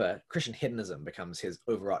 Piper, Christian hedonism becomes his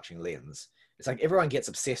overarching lens. It's like everyone gets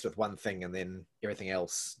obsessed with one thing, and then everything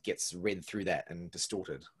else gets read through that and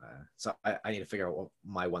distorted. So I need to figure out what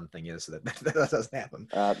my one thing is so that doesn't happen.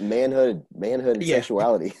 Manhood and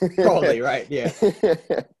sexuality. Probably, right, yeah.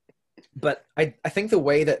 But I think the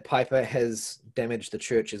way that Piper has damaged the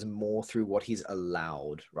church is more through what he's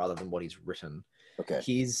allowed rather than what he's written. Okay.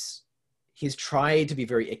 He's tried to be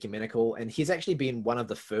very ecumenical, and he's actually been one of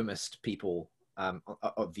the firmest people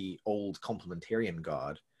of the old complementarian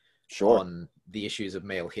guard. Sure. On the issues of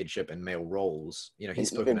male headship and male roles. You know, he's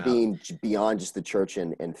spoken out. Being beyond just the church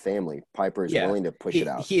and family, Piper is willing to push it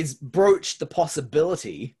out. He's broached the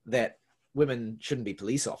possibility that women shouldn't be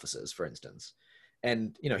police officers, for instance.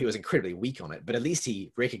 And, you know, he was incredibly weak on it, but at least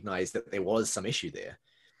he recognized that there was some issue there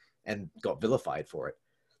and got vilified for it.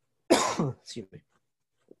 Excuse me.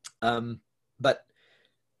 But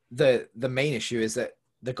the main issue is that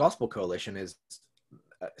the Gospel Coalition is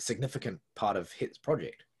a significant part of his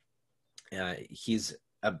project. He's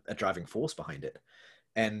a driving force behind it.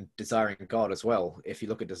 And Desiring God as well. If you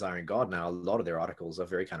look at Desiring God now, a lot of their articles are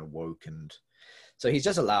very kind of woke. And so he's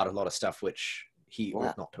just allowed a lot of stuff which he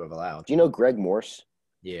ought not to have allowed. Do you know Greg Morse?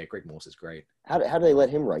 Yeah, Greg Morse is great. How do they let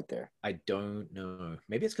him write there? I don't know.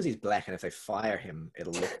 Maybe it's because he's black, and if they fire him,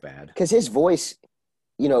 it'll look bad. Because his voice,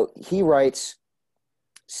 you know, he writes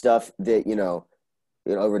stuff that, you know,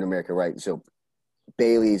 over in America, right? So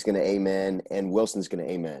Bailey's going to amen, and Wilson's going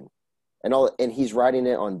to amen. And he's writing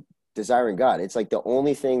it on Desiring God. It's like the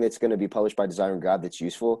only thing that's going to be published by Desiring God that's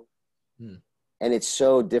useful. And it's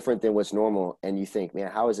so different than what's normal. And you think,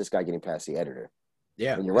 man, how is this guy getting past the editor?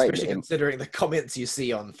 Yeah, and you're right. Especially considering the comments you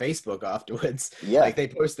see on Facebook afterwards. Yeah. Like they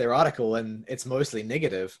post their article and it's mostly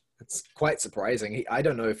negative. It's quite surprising. I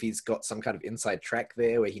don't know if he's got some kind of inside track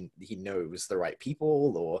there where he knows the right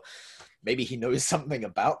people, or maybe he knows something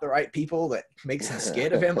about the right people that makes him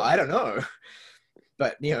scared of him. I don't know.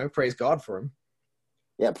 But, you know, praise God for him.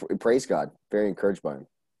 Yeah, praise God. Very encouraged by him.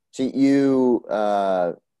 See, you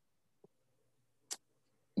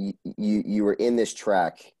were in this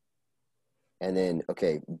track, and then,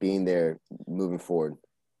 okay, being there, moving forward.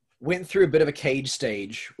 Went through a bit of a cage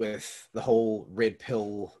stage with the whole red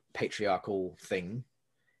pill patriarchal thing.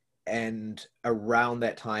 And around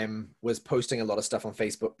that time was posting a lot of stuff on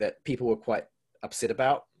Facebook that people were quite upset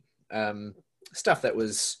about. Stuff that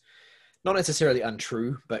was not necessarily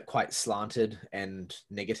untrue, but quite slanted and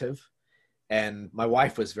negative. And my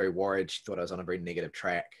wife was very worried. She thought I was on a very negative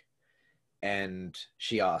track. And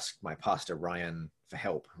she asked my pastor, Ryan, for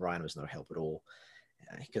help. Ryan was no help at all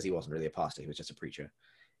because he wasn't really a pastor. He was just a preacher.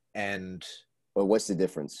 And well, what's the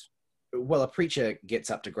difference? Well, a preacher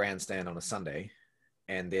gets up to grandstand on a Sunday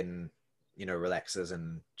and then, you know, relaxes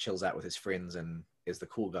and chills out with his friends and is the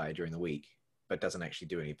cool guy during the week, but doesn't actually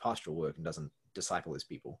do any pastoral work and doesn't disciple his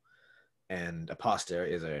people. And a pastor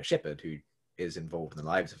is a shepherd who is involved in the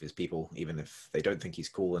lives of his people, even if they don't think he's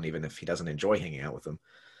cool and even if he doesn't enjoy hanging out with them.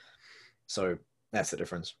 So that's the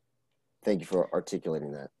difference. Thank you for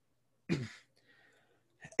articulating that.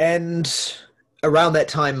 And around that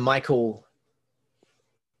time, Michael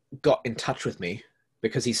got in touch with me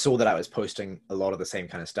because he saw that I was posting a lot of the same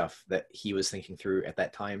kind of stuff that he was thinking through at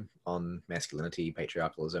that time on masculinity,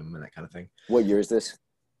 patriarchalism, and that kind of thing. What year is this?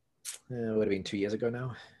 It would have been 2 years ago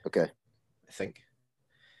now. Okay. I think.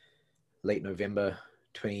 Late November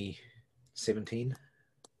 2017.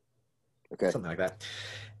 Okay. Something like that.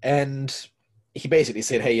 And he basically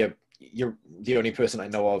said, hey, you're the only person I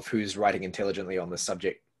know of who's writing intelligently on this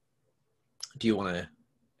subject. Do you want to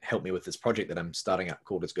help me with this project that I'm starting up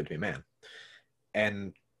called It's Good to Be a Man?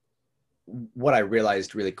 And what I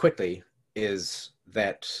realized really quickly is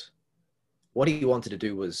that what he wanted to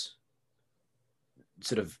do was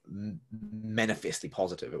sort of manifestly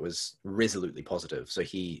positive. It was resolutely positive. So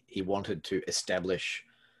he wanted to establish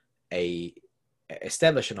and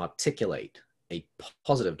articulate a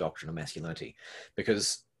positive doctrine of masculinity,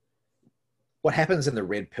 because what happens in the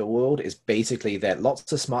red pill world is basically that lots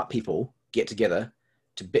of smart people get together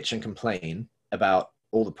to bitch and complain about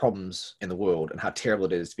all the problems in the world and how terrible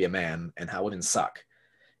it is to be a man and how women suck.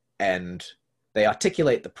 And they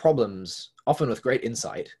articulate the problems often with great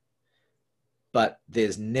insight, but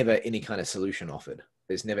there's never any kind of solution offered.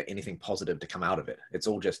 There's never anything positive to come out of it. It's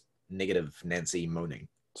all just negative Nancy moaning.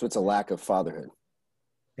 So it's a lack of fatherhood.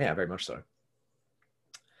 Yeah, very much so.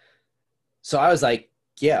 So I was like,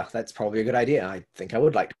 yeah, that's probably a good idea. I think I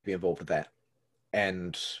would like to be involved with that.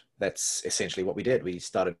 And that's essentially what we did. We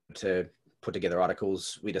started to put together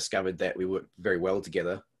articles. We discovered that we worked very well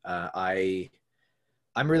together. I'm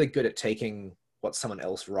really good at taking what someone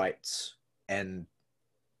else writes and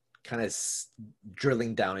kind of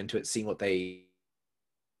drilling down into it, seeing what they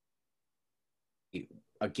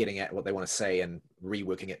are getting at, what they want to say, and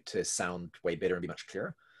reworking it to sound way better and be much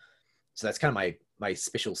clearer. So that's kind of my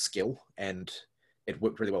special skill. And it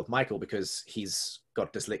worked really well with Michael because he's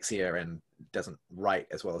got dyslexia and doesn't write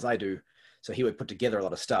as well as I do. So he would put together a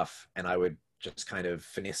lot of stuff and I would just kind of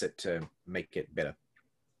finesse it to make it better,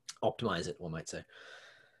 optimize it, one might say.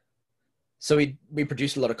 So we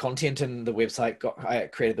produced a lot of content, and the website I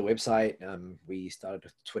created the website. We started a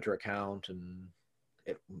Twitter account, and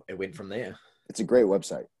it went from there. It's a great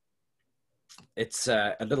website. It's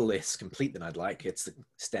a little less complete than I'd like. It's the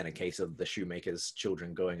standard case of the shoemaker's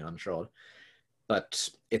children going unshod, but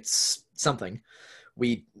it's something.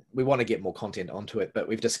 we want to get more content onto it, but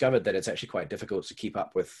we've discovered that it's actually quite difficult to keep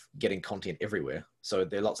up with getting content everywhere. So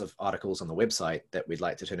there are lots of articles on the website that we'd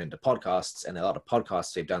like to turn into podcasts, and there are a lot of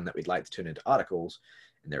podcasts we've done that we'd like to turn into articles,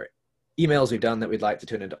 and there are emails we've done that we'd like to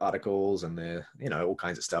turn into articles, and there, all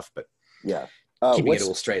kinds of stuff. But yeah, keeping it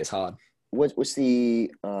all straight is hard. What's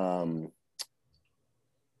the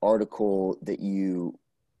article that you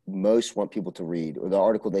most want people to read, or the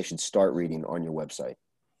article they should start reading on your website?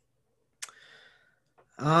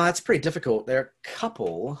 It's pretty difficult. There are a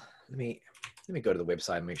couple. Let me go to the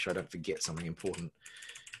website and make sure I don't forget something important.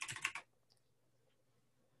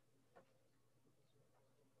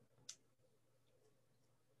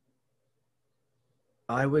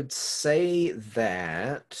 I would say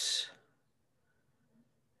that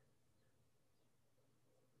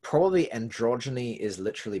probably Androgyny is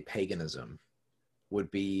Literally Paganism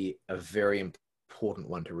would be a very important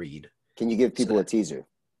one to read. Can you give people a teaser?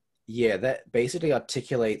 Yeah, that basically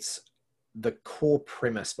articulates the core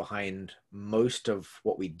premise behind most of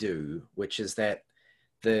what we do, which is that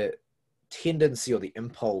the tendency or the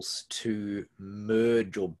impulse to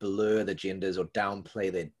merge or blur the genders or downplay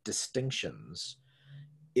their distinctions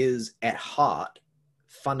is at heart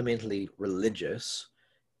fundamentally religious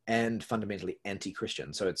and fundamentally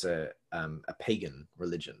anti-Christian. So it's a pagan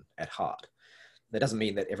religion at heart. That doesn't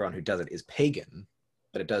mean that everyone who does it is pagan,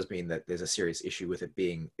 but it does mean that there's a serious issue with it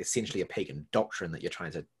being essentially a pagan doctrine that you're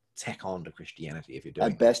trying to tack on to Christianity if you're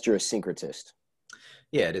doing At best, you're a syncretist.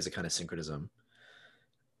 Yeah, it is a kind of syncretism.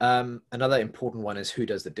 Another important one is Who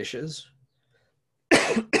Does the Dishes,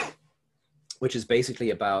 which is basically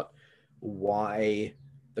about why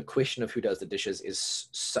the question of who does the dishes is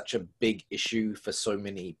such a big issue for so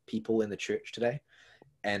many people in the church today.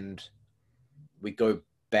 And we go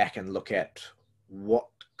back and look at what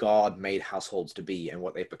God made households to be and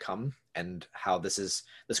what they've become, and how this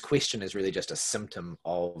question is really just a symptom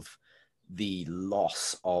of the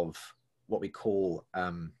loss of what we call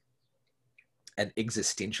an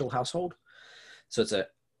existential household. So it's the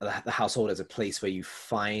household as a place where you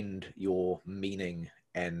find your meaning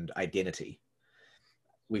and identity.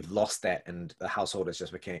 We've lost that, and the household has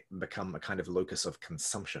just become a kind of locus of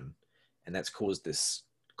consumption, and that's caused this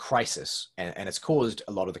crisis, and it's caused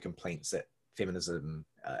a lot of the complaints that feminism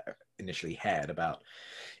initially had about,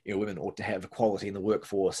 women ought to have equality in the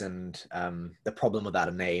workforce, and the problem without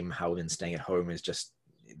a name, how women staying at home is just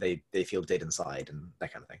they feel dead inside, and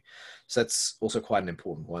that kind of thing. So that's also quite an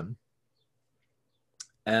important one.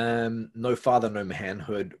 No Father, No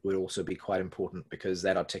Manhood would also be quite important, because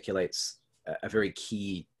that articulates a very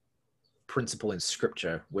key principle in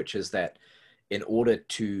scripture, which is that in order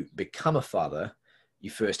to become a father, you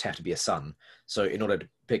first have to be a son. So in order to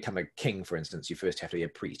become a king, for instance, you first have to be a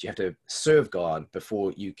priest. You have to serve God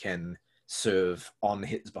before you can serve on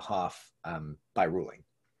his behalf by ruling,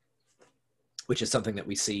 which is something that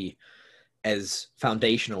we see as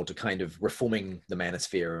foundational to kind of reforming the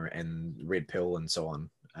manosphere and red pill and so on.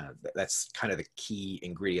 That's kind of the key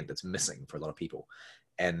ingredient that's missing for a lot of people.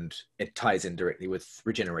 And it ties in directly with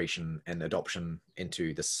regeneration and adoption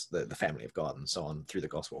into the family of God and so on through the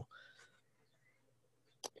gospel.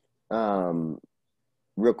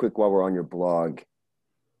 Real quick, while we're on your blog,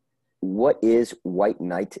 what is white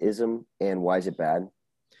knightism and why is it bad?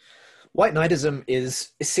 White knightism is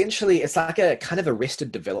essentially, it's like a kind of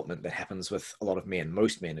arrested development that happens with a lot of men,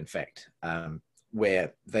 most men, in fact,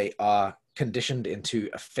 where they are conditioned into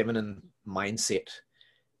a feminine mindset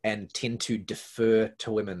and tend to defer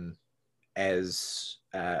to women as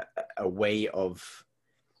a way of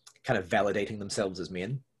kind of validating themselves as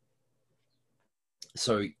men.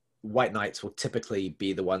 So white knights will typically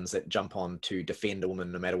be the ones that jump on to defend a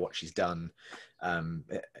woman no matter what she's done,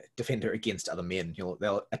 defend her against other men.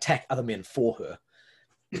 They'll attack other men for her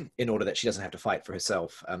in order that she doesn't have to fight for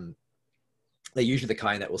herself. They're usually the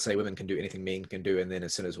kind that will say women can do anything men can do, and then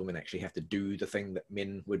as soon as women actually have to do the thing that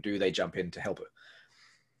men would do, they jump in to help her.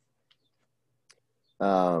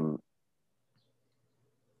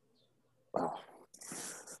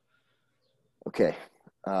 Okay.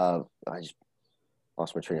 I just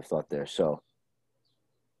lost my train of thought there. So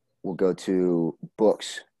we'll go to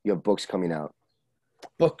books. You have books coming out.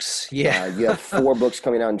 Books, yeah. You have 4 books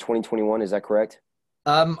coming out in 2021. Is that correct?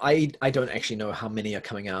 I don't actually know how many are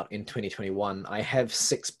coming out in 2021. I have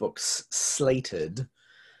 6 books slated.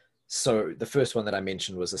 So the first one that I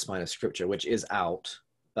mentioned was The Spine of Scripture, which is out,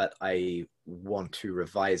 but I want to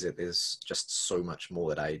revise it. There's just so much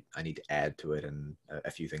more that I need to add to it, and a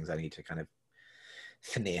few things I need to kind of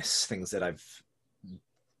finesse, things that I've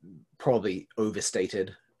probably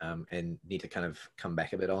overstated and need to kind of come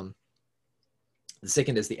back a bit on. The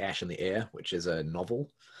second is The Ash in the Air, which is a novel.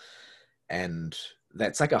 And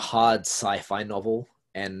that's like a hard sci-fi novel,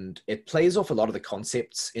 and it plays off a lot of the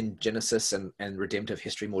concepts in Genesis and redemptive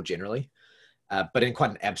history more generally, but in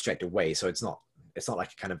quite an abstracted way. So it's not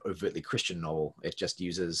like a kind of overtly Christian novel. It just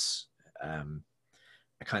uses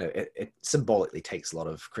a kind of it symbolically takes a lot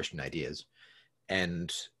of Christian ideas,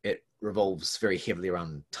 and it revolves very heavily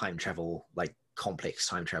around time travel, like complex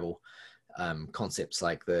time travel concepts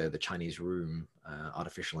like the Chinese room,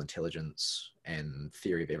 artificial intelligence, and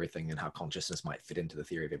theory of everything, and how consciousness might fit into the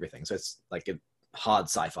theory of everything. So it's like a hard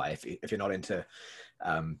sci-fi. If you're not into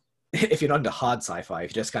if you're not into hard sci-fi,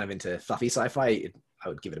 if you're just kind of into fluffy sci-fi, I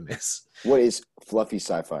would give it a miss. What is fluffy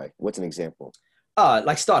sci-fi? What's an example?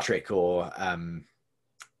 Like Star Trek, or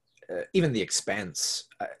even The Expanse.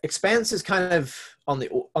 Expanse is kind of on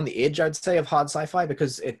the edge, I'd say, of hard sci-fi,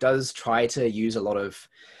 because it does try to use a lot of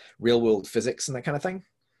real-world physics and that kind of thing.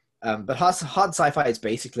 But hard sci-fi is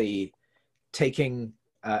basically taking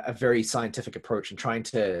a very scientific approach and trying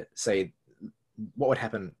to say, what would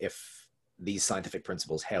happen if these scientific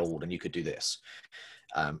principles held and you could do this?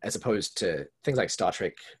 As opposed to things like Star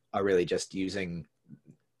Trek are really just using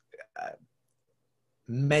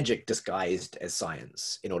magic disguised as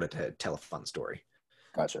science in order to tell a fun story.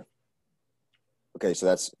 Gotcha. Okay, so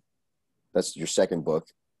that's your second book.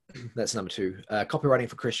 That's number 2. Copywriting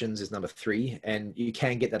for Christians is number 3, and you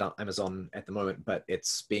can get that on Amazon at the moment, but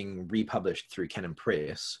it's being republished through Canon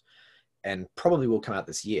Press and probably will come out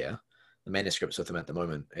this year. The manuscript's with them at the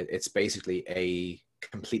moment. It's basically a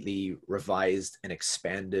completely revised and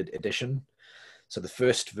expanded edition. So the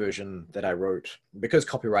first version that I wrote, because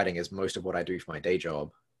copywriting is most of what I do for my day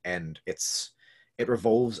job, and it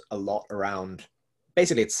revolves a lot around,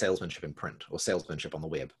 basically it's salesmanship in print or salesmanship on the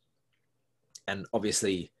web. And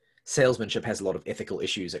obviously salesmanship has a lot of ethical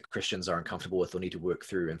issues that Christians are uncomfortable with or need to work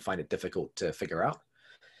through and find it difficult to figure out.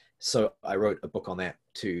 So I wrote a book on that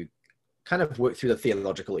to kind of work through the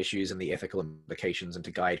theological issues and the ethical implications, and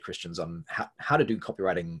to guide Christians on how to do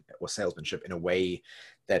copywriting or salesmanship in a way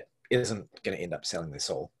that isn't going to end up selling their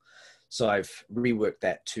soul. So I've reworked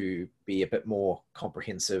that to be a bit more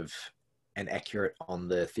comprehensive and accurate on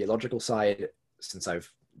the theological side since I've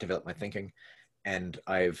developed my thinking. And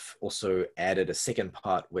I've also added a second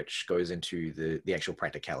part which goes into the actual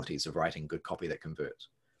practicalities of writing good copy that converts.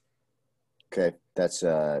 Okay, that's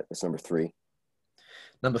number 3.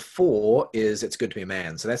 Number 4 is It's Good to Be a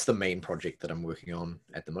Man. So that's the main project that I'm working on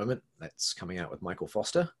at the moment. That's coming out with Michael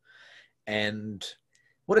Foster. And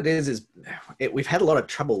what it is we've had a lot of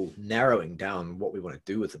trouble narrowing down what we want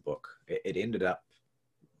to do with the book. It ended up,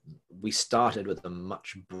 we started with a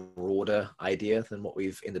much broader idea than what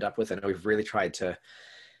we've ended up with. And we've really tried to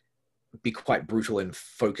be quite brutal in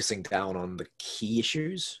focusing down on the key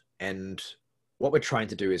issues. And what we're trying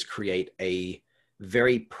to do is create a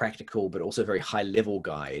very practical, but also very high level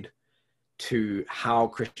guide to how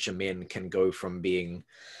Christian men can go from being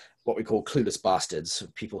what we call clueless bastards,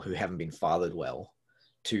 people who haven't been fathered well,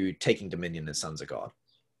 to taking dominion as sons of God.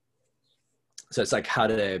 So it's like how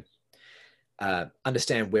to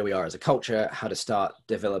understand where we are as a culture, how to start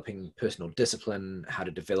developing personal discipline, how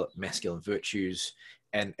to develop masculine virtues.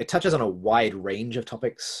 And it touches on a wide range of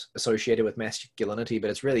topics associated with masculinity,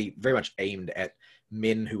 but it's really very much aimed at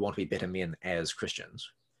men who want to be better men as Christians.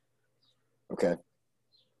 Okay.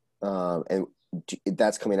 And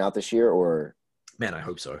that's coming out this year, or? Man, I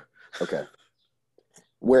hope so. Okay.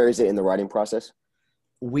 Where is it in the writing process?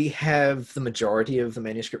 We have the majority of the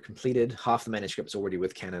manuscript completed. Half the manuscript's already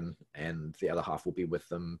with Canon, and the other half will be with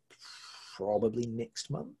them probably next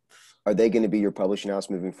month. Are they going to be your publishing house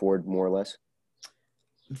moving forward, more or less?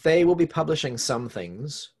 They will be publishing some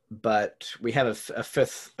things, but we have the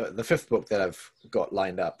fifth book that I've got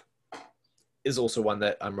lined up is also one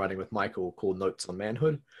that I'm writing with Michael called Notes on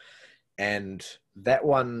Manhood. And that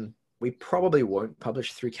one, we probably won't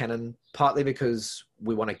publish through Canon, partly because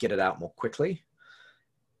we want to get it out more quickly,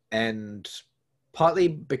 and partly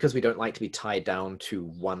because we don't like to be tied down to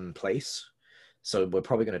one place. So we're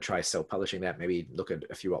probably going to try self-publishing that, maybe look at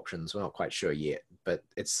a few options. We're not quite sure yet, but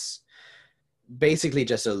it's basically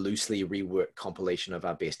just a loosely reworked compilation of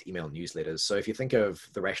our best email newsletters. So if you think of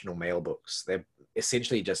the Rational Mail books, they're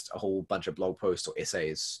essentially just a whole bunch of blog posts or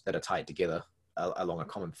essays that are tied together along a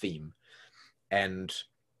common theme. And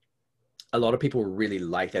a lot of people really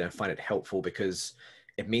like that and find it helpful because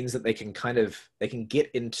it means that they can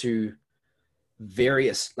get into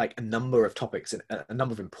various, like a number of topics and a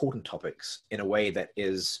number of important topics in a way that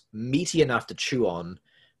is meaty enough to chew on,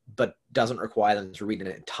 but doesn't require them to read an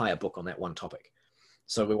entire book on that one topic.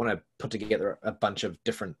 So we want to put together a bunch of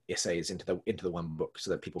different essays into the one book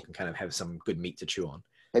so that people can kind of have some good meat to chew on.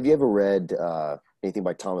 Have you ever read anything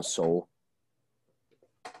by Thomas Sowell?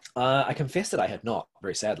 I confess that I had not,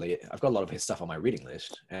 very sadly. I've got a lot of his stuff on my reading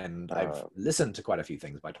list, and I've listened to quite a few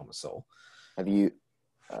things by Thomas Sowell. Have you?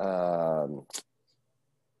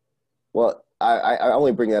 Well, I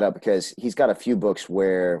only bring that up because he's got a few books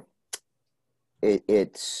where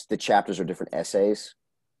it's the chapters are different essays,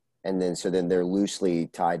 and then they're loosely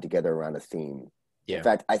tied together around a theme. Yeah. In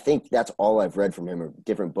fact, I think that's all I've read from him are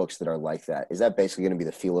different books that are like that. Is that basically going to be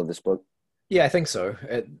the feel of this book? Yeah, I think so.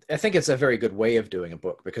 I think it's a very good way of doing a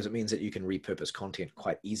book because it means that you can repurpose content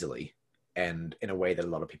quite easily and in a way that a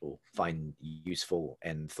lot of people find useful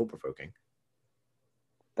and thought-provoking.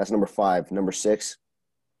 That's number 5. Number 6?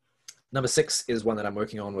 Number 6 is one that I'm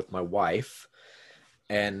working on with my wife,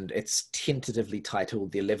 and it's tentatively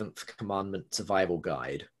titled The 11th Commandment Survival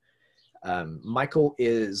Guide. Michael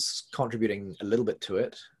is contributing a little bit to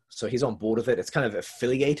it, so he's on board with it. It's kind of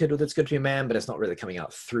affiliated with It's Good to Be a Man, but it's not really coming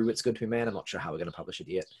out through It's Good to Be a Man. I'm not sure how we're going to publish it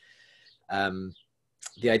yet.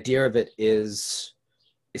 The idea of it is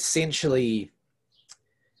essentially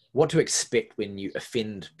what to expect when you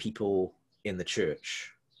offend people in the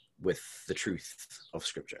church with the truth of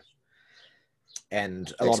Scripture.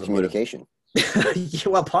 And a lot of communication. Yeah,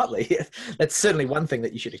 well, partly. That's certainly one thing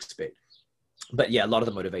that you should expect. But yeah, a lot of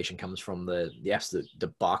the motivation comes from the absolute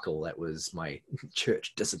debacle that was my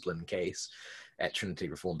church discipline case at Trinity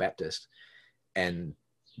Reformed Baptist. And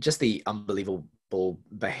just the unbelievable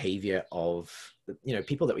behavior of,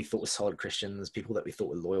 people that we thought were solid Christians, people that we thought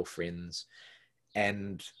were loyal friends,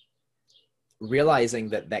 and realizing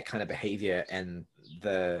that kind of behavior and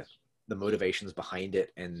the motivations behind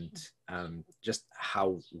it and just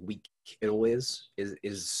how weak it all is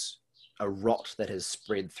a rot that has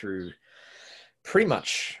spread through pretty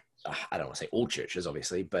much, I don't want to say all churches,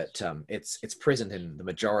 obviously, but it's present in the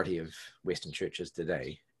majority of Western churches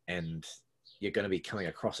today, and you're going to be coming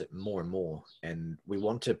across it more and more. And we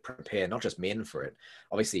want to prepare not just men for it.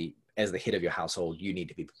 Obviously, as the head of your household, you need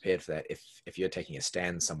to be prepared for that if you're taking a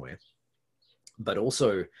stand somewhere. But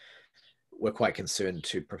also, we're quite concerned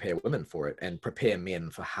to prepare women for it and prepare men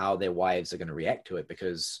for how their wives are going to react to it,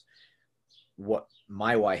 because what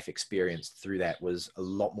my wife experienced through that was a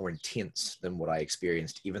lot more intense than what I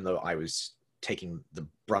experienced. Even though I was taking the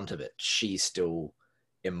brunt of it, she still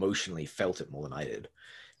emotionally felt it more than I did.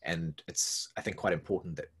 And it's, I think, quite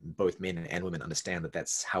important that both men and women understand that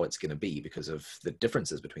that's how it's going to be because of the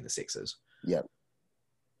differences between the sexes. Yep.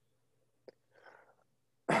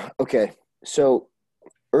 Okay. So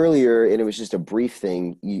earlier, and it was just a brief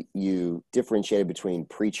thing, you differentiated between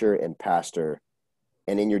preacher and pastor.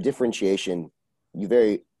 And in your differentiation, you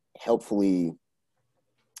very helpfully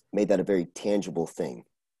made that a very tangible thing.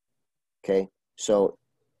 Okay. So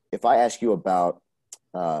if I ask you about,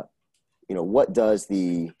 what does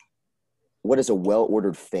a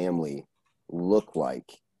well-ordered family look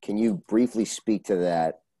like? Can you briefly speak to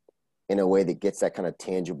that in a way that gets that kind of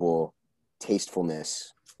tangible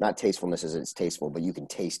tastefulness? Not tastefulness as it's tasteful, but you can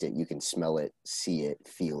taste it, you can smell it, see it,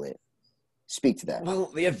 feel it. Speak to that.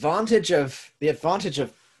 Well, the advantage of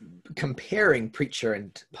comparing preacher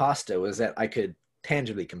and pastor was that I could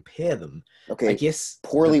tangibly compare them. Okay. I guess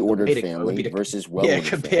poorly ordered family versus well-ordered family.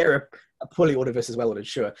 Compare a poorly ordered versus well-ordered,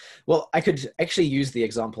 sure. Well, I could actually use the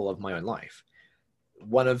example of my own life.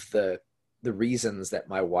 One of the reasons that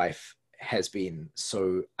my wife has been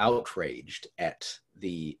so outraged at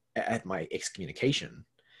my excommunication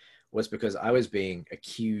was because I was being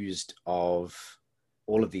accused of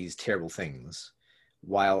all of these terrible things,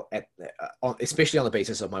 while especially on the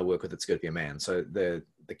basis of my work with It's Good to Be a Man. So the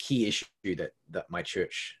key issue that my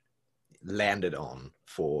church landed on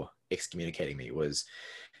for excommunicating me was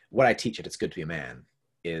what I teach at It's Good to Be a Man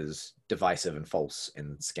is divisive and false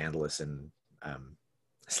and scandalous and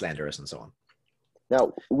slanderous and so on.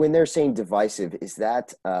 Now, when they're saying divisive, is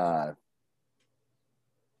that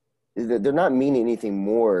they're not meaning anything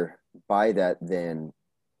more by that than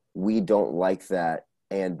we don't like that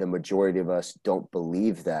and the majority of us don't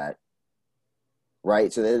believe that,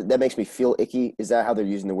 right? So that makes me feel icky. Is that how they're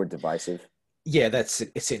using the word divisive? Yeah, that's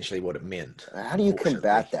essentially what it meant. How do you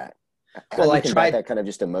combat that? I tried that kind of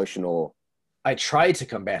just emotional. I tried to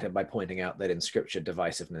combat it by pointing out that in Scripture,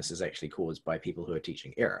 divisiveness is actually caused by people who are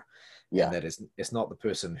teaching error. Yeah. And that it's not the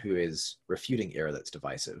person who is refuting error that's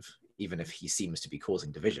divisive, even if he seems to be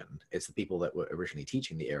causing division. It's the people that were originally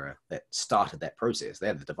teaching the error that started that process.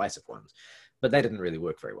 They're the divisive ones. But that didn't really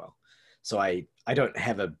work very well. So I don't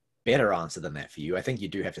have a better answer than that for you. I think you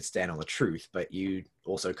do have to stand on the truth, but you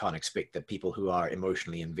also can't expect that people who are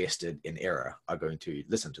emotionally invested in error are going to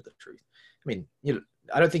listen to the truth. I mean,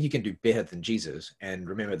 I don't think you can do better than Jesus. And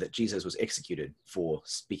remember that Jesus was executed for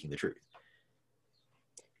speaking the truth.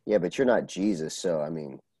 Yeah, but you're not Jesus. So, I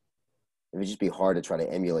mean, it would just be hard to try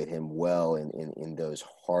to emulate him well in those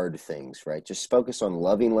hard things, right? Just focus on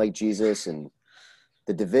loving like Jesus and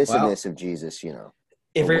the divisiveness of Jesus, you know.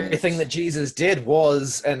 Everything that Jesus did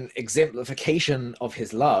was an exemplification of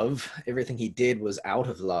his love. Everything he did was out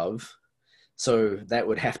of love. So that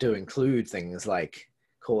would have to include things like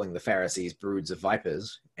calling the Pharisees broods of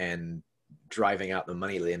vipers and driving out the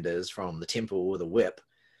moneylenders from the temple with a whip.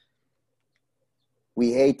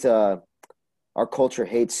 We hate, our culture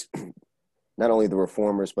hates not only the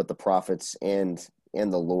reformers, but the prophets and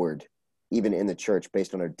the Lord, even in the church,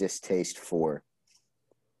 based on our distaste for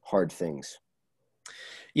hard things.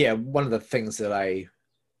 Yeah, one of the things that I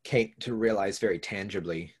came to realize very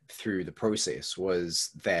tangibly through the process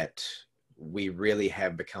was that we really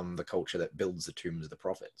have become the culture that builds the tombs of the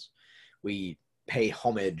prophets. We pay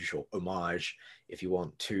homage or homage, if you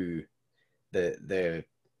want, to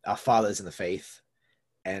our fathers in the faith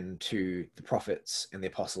and to the prophets and the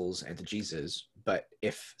apostles and to Jesus. But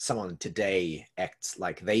if someone today acts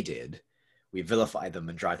like they did, we vilify them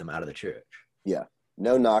and drive them out of the church. Yeah.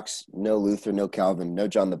 No Knox, no Luther, no Calvin, no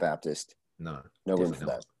John the Baptist. No room for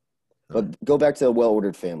that. No. But go back to a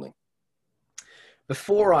well-ordered family.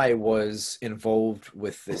 Before I was involved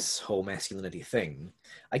with this whole masculinity thing,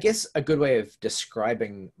 I guess a good way of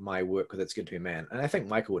describing my work with It's Good to Be a Man, and I think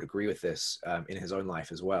Michael would agree with this in his own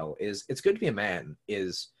life as well, is It's Good to Be a Man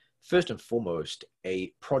is first and foremost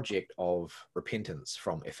a project of repentance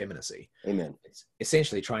from effeminacy. Amen. It's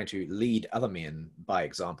essentially trying to lead other men by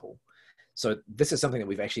example. So this is something that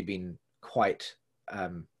we've actually been quite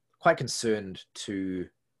concerned to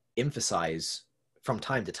emphasize from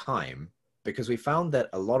time to time, because we found that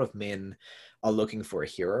a lot of men are looking for a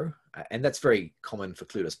hero, and that's very common for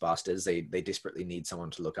clueless bastards. They desperately need someone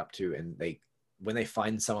to look up to, and when they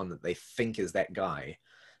find someone that they think is that guy,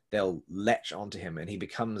 they'll latch onto him, and he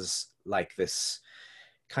becomes like this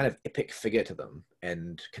kind of epic figure to them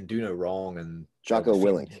and can do no wrong. And Jocko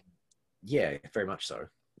Willink. Yeah, very much so.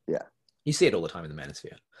 Yeah. You see it all the time in the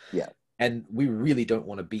manosphere. Yeah. And we really don't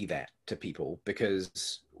want to be that to people,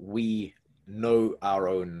 because we know our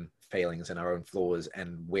own failings and our own flaws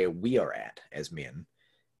and where we are at as men.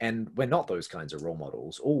 And we're not those kinds of role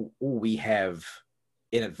models. All we have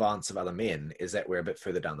in advance of other men is that we're a bit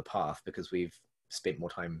further down the path because we've spent more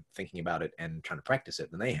time thinking about it and trying to practice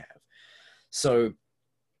it than they have. So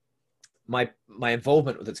my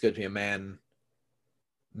involvement with It's Good to Be a Man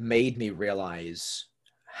made me realize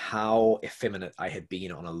how effeminate I had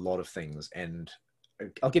been on a lot of things. And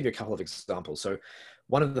I'll give you a couple of examples. So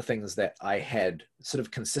one of the things that I had sort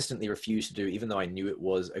of consistently refused to do, even though I knew it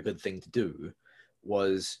was a good thing to do,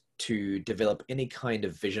 was to develop any kind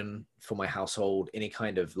of vision for my household, any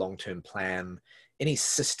kind of long-term plan, any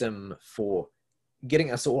system for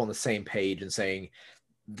getting us all on the same page and saying,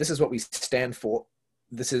 this is what we stand for.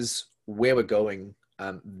 This is where we're going.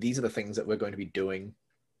 These are the things that we're going to be doing.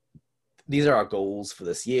 These are our goals for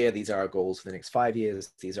this year. These are our goals for the next 5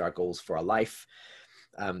 years. These are our goals for our life.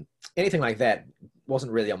 Anything like that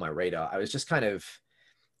wasn't really on my radar. I was just kind of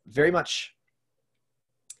very much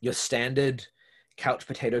your standard couch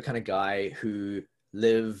potato kind of guy who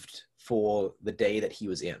lived for the day that he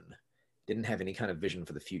was in, didn't have any kind of vision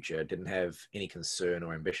for the future, didn't have any concern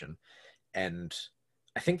or ambition. And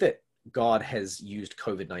I think that God has used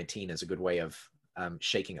COVID-19 as a good way of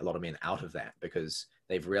shaking a lot of men out of that, because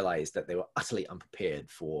they've realized that they were utterly unprepared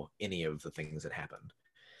for any of the things that happened,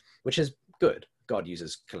 which is good. God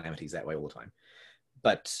uses calamities that way all the time.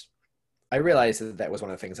 But I realized that that was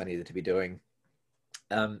one of the things I needed to be doing.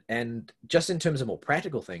 And just in terms of more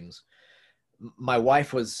practical things, my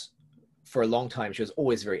wife was, for a long time, she was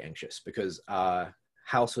always very anxious because our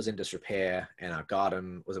house was in disrepair and our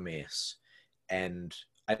garden was a mess. And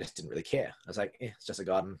I just didn't really care. I was like, it's just a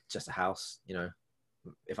garden, it's just a house. You know,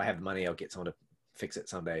 if I have the money, I'll get someone to fix it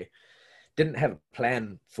someday. Didn't have a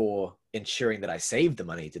plan for ensuring that I saved the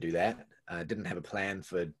money to do that. Didn't have a plan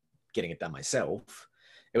for getting it done myself.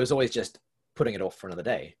 It was always just putting it off for another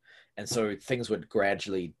day. And so things would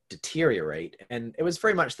gradually deteriorate. And it was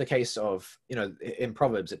very much the case of, you know, in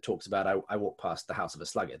Proverbs, it talks about, I walked past the house of a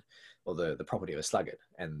sluggard, or the property of a sluggard,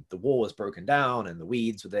 and the wall was broken down and the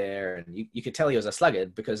weeds were there. And you could tell he was a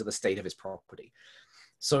sluggard because of the state of his property.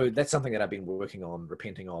 So that's something that I've been working on,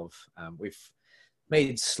 repenting of. We've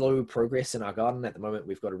made slow progress in our garden. At the moment,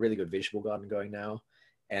 we've got a really good vegetable garden going now.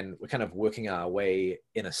 And we're kind of working our way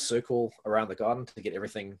in a circle around the garden to get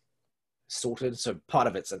everything sorted. So part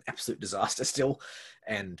of it's an absolute disaster still,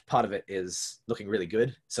 and part of it is looking really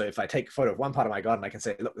good. So if I take a photo of one part of my garden, I can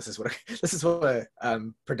say, look, this is what a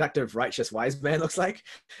productive, righteous, wise man looks like.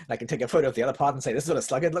 And I can take a photo of the other part and say, this is what a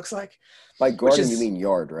sluggard looks like. By garden, you mean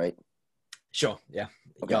yard, right? Sure. Yeah.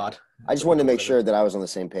 Okay. God. I just wanted to make sure that I was on the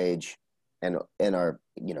same page, and our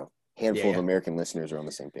handful Yeah, of yeah. American listeners are on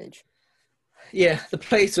the same page. Yeah, the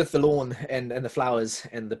place with the lawn and the flowers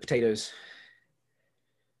and the potatoes.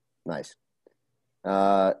 Nice.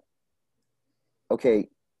 Okay.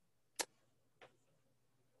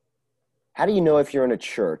 How do you know if you're in a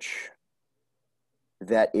church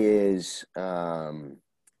that is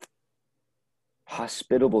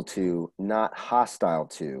hospitable to, not hostile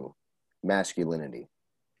to, masculinity?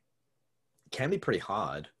 It can be pretty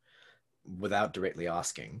hard without directly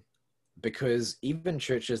asking, because even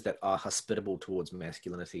churches that are hospitable towards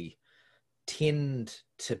masculinity tend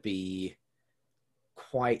to be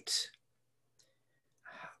quite,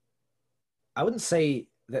 I wouldn't say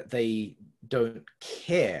that they don't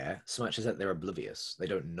care so much as that they're oblivious. They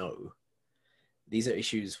don't know. These are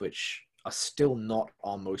issues which are still not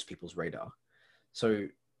on most people's radar. So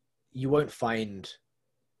you won't find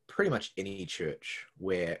pretty much any church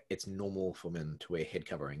where it's normal for men to wear head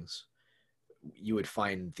coverings. You would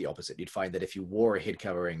find the opposite. You'd find that if you wore a head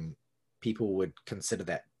covering, people would consider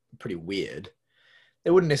that pretty weird.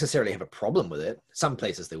 They wouldn't necessarily have a problem with it. Some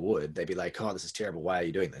places they would. They'd be like, oh, this is terrible. Why are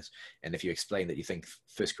you doing this? And if you explain that you think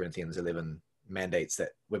 1 Corinthians 11 mandates that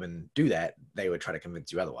women do that, they would try to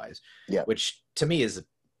convince you otherwise. Yeah. Which to me is an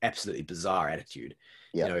absolutely bizarre attitude.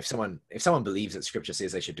 Yeah. You know, if someone believes that scripture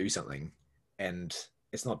says they should do something and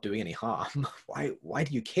it's not doing any harm, why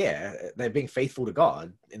do you care? They're being faithful to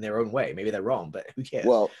God in their own way. Maybe they're wrong, but who cares?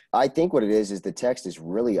 Well, I think what it is the text is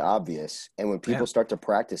really obvious, and when people start to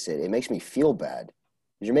practice it, it makes me feel bad.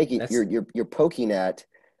 You're poking at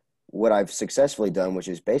what I've successfully done, which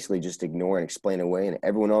is basically just ignore and explain away, and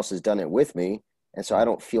everyone else has done it with me, and so I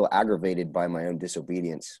don't feel aggravated by my own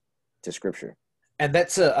disobedience to Scripture. And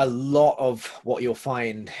that's a lot of what you'll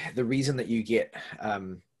find. The reason that you get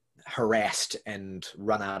harassed and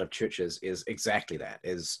run out of churches is exactly that,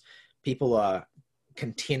 is people are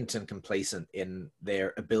content and complacent in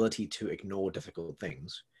their ability to ignore difficult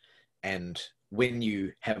things. And when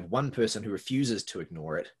you have one person who refuses to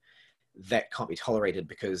ignore it, that can't be tolerated,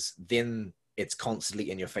 because then it's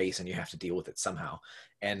constantly in your face and you have to deal with it somehow.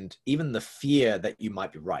 And even the fear that you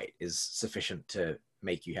might be right is sufficient to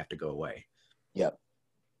make you have to go away. Yep.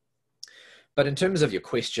 But in terms of your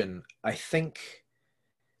question, I think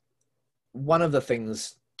one of the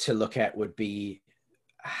things to look at would be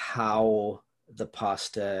how the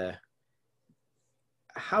pastor,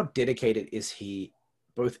 how dedicated is he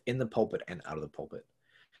both in the pulpit and out of the pulpit?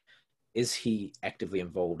 Is he actively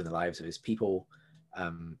involved in the lives of his people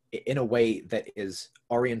in a way that is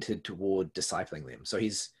oriented toward discipling them? So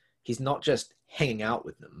he's not just hanging out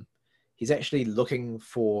with them. He's actually looking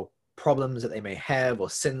for problems that they may have or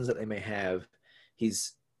sins that they may have.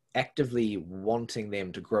 He's actively wanting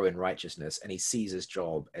them to grow in righteousness, and he sees his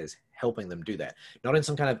job as helping them do that. Not in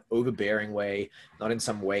some kind of overbearing way, not in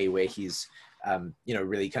some way where he's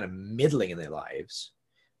really kind of meddling in their lives,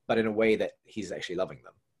 but in a way that he's actually loving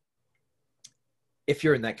them. If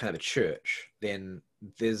you're in that kind of a church, then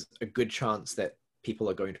there's a good chance that people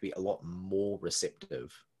are going to be a lot more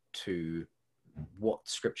receptive to what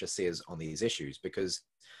Scripture says on these issues, because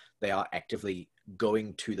they are actively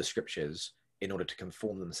going to the Scriptures in order to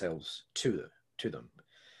conform themselves to them.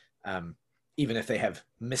 Even if they have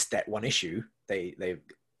missed that one issue, they've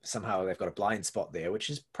got a blind spot there,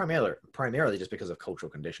 which is primarily just because of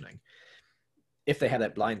cultural conditioning. If they have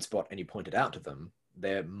that blind spot and you point it out to them,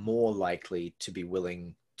 they're more likely to be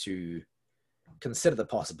willing to consider the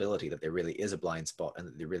possibility that there really is a blind spot and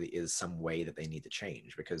that there really is some way that they need to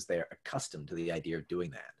change, because they're accustomed to the idea of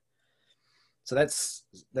doing that. So that's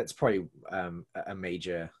probably a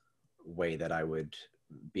major way that I would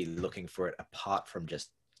be looking for it, apart from just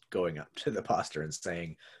going up to the pastor and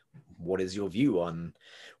saying, what is your view on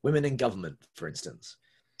women in government, for instance?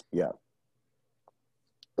 Yeah.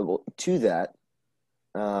 Well, to that,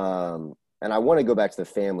 and I want to go back to the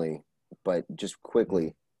family, but just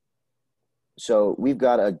quickly. So we've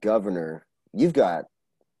got a governor. You've got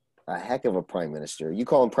a heck of a prime minister. You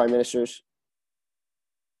call them prime ministers?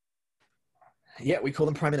 Yeah, we call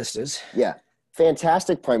them prime ministers. Yeah.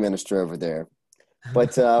 Fantastic prime minister over there.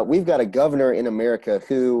 But we've got a governor in America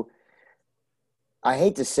who, I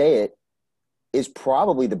hate to say it, is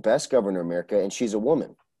probably the best governor in America, and she's a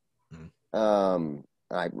woman. I'm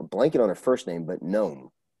blanking on her first name, but Noam,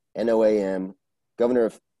 Noam, governor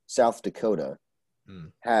of South Dakota,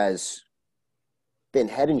 has been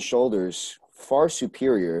head and shoulders far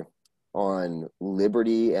superior on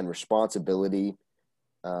liberty and responsibility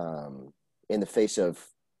in the face of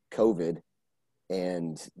COVID,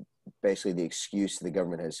 and basically the excuse the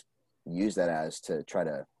government has used that as to try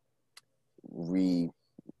to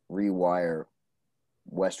rewire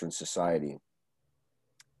Western society.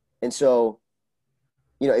 And so,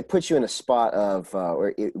 it puts you in a spot of,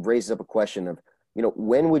 or it raises up a question of,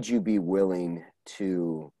 when would you be willing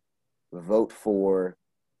to vote for,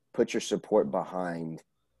 put your support behind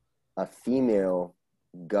a female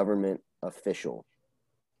government official?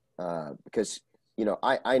 Because,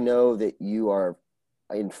 I know that you are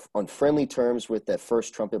on friendly terms with that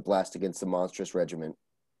first trumpet blast against the monstrous regiment.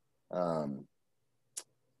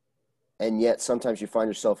 And yet sometimes you find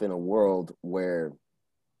yourself in a world where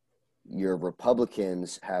your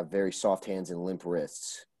Republicans have very soft hands and limp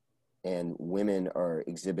wrists, and women are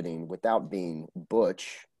exhibiting, without being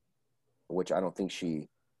butch, which I don't think she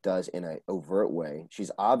does in an overt way.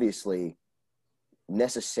 She's obviously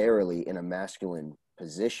necessarily in a masculine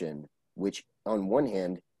position, which on one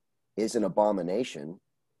hand is an abomination,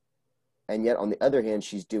 and yet on the other hand,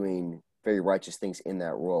 she's doing very righteous things in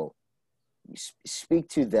that role. Speak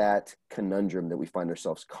to that conundrum that we find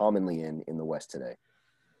ourselves commonly in the West today.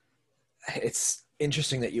 It's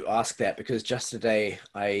interesting that you ask that, because just today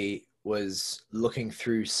I was looking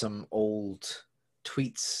through some old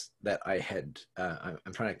tweets that I had.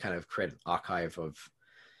 I'm trying to kind of create an archive of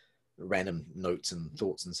random notes and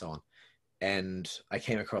thoughts and so on. And I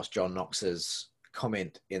came across John Knox's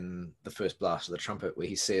comment in the first blast of the trumpet, where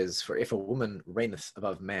he says, "For if a woman reigneth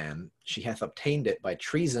above man, she hath obtained it by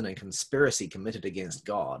treason and conspiracy committed against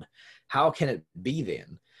God. How can it be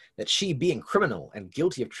then that she, being criminal and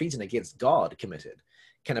guilty of treason against God committed,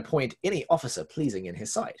 can appoint any officer pleasing in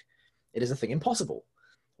his sight? It is a thing impossible.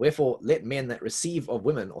 Wherefore let men that receive of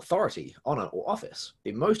women authority, honor, or office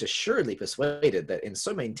be most assuredly persuaded that in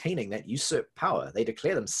so maintaining that usurped power, they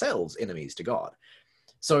declare themselves enemies to God."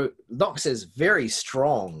 So Knox is very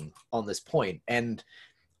strong on this point, and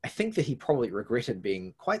I think that he probably regretted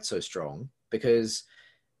being quite so strong, because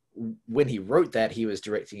when he wrote that, he was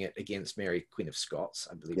directing it against Mary, Queen of Scots.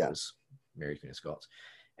 I believe it was Mary, Queen of Scots.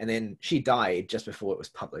 And then she died just before it was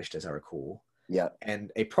published, as I recall. Yeah.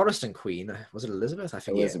 And a Protestant queen, was it Elizabeth? I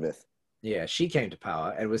forget. Elizabeth. Yeah, she came to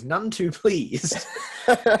power and was none too pleased.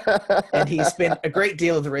 And he spent a great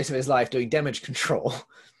deal of the rest of his life doing damage control.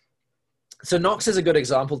 So Knox is a good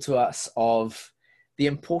example to us of the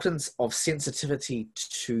importance of sensitivity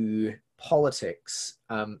to politics,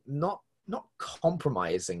 not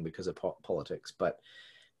compromising because of politics, but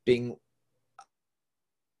being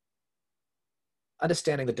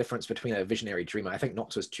understanding the difference between a visionary dreamer. I think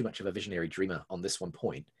Knox was too much of a visionary dreamer on this one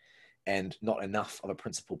point, and not enough of a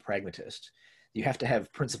principled pragmatist. You have to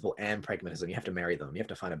have principle and pragmatism. You have to marry them. You have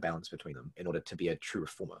to find a balance between them in order to be a true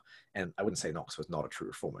reformer. And I wouldn't say Knox was not a true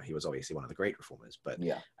reformer. He was obviously one of the great reformers. But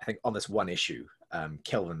I think on this one issue,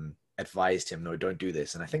 Calvin advised him, no, don't do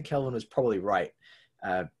this. And I think Calvin was probably right.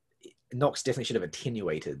 Knox definitely should have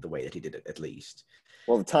attenuated the way that he did it, at least.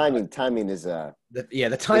 Well, the timing is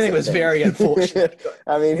the timing was very unfortunate.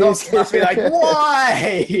 I mean, Knox must be like,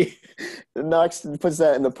 why? Knox puts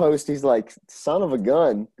that in the post. He's like, son of a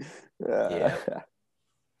gun. Yeah.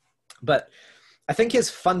 But I think his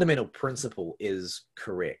fundamental principle is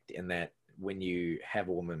correct, in that when you have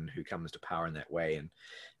a woman who comes to power in that way, and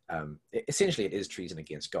essentially it is treason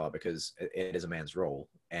against God, because it is a man's role.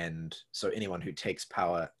 And so anyone who takes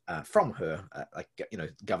power from her, like,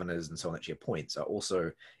 governors and so on that she appoints, are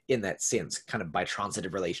also, in that sense, kind of by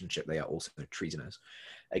transitive relationship, they are also treasonous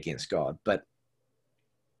against God. But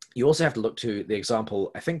you also have to look to the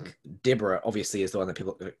example. I think Deborah obviously is the one that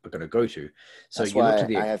people are going to go to. So that's you why look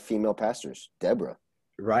to I have female pastors, Deborah.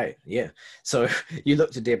 Right, yeah. So you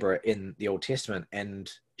look to Deborah in the Old Testament,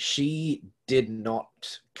 and she did not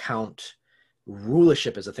count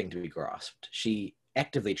rulership as a thing to be grasped. She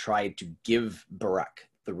actively tried to give Barak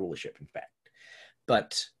the rulership, in fact.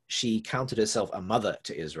 But she counted herself a mother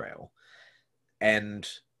to Israel. And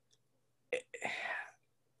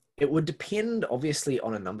it would depend, obviously,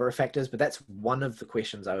 on a number of factors, but that's one of the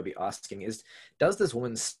questions I would be asking is, does this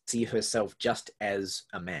woman see herself just as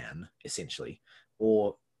a man, essentially?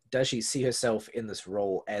 Or does she see herself in this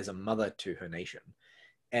role as a mother to her nation?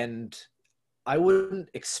 And I wouldn't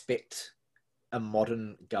expect a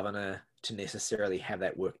modern governor to necessarily have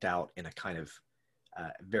that worked out in a kind of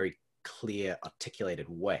very clear, articulated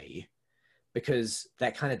way, because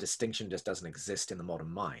that kind of distinction just doesn't exist in the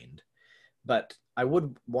modern mind. But I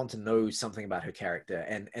would want to know something about her character,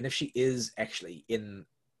 and if she is actually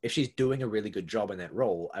if she's doing a really good job in that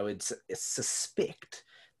role, I would suspect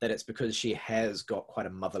that it's because she has got quite a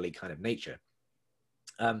motherly kind of nature.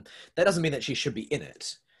 That doesn't mean that she should be in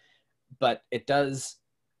it, but it does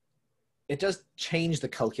change the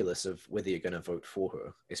calculus of whether you're going to vote for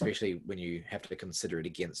her, especially when you have to consider it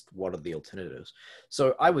against what are the alternatives.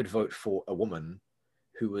 So I would vote for a woman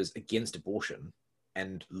who was against abortion,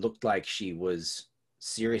 and looked like she was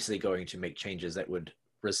seriously going to make changes that would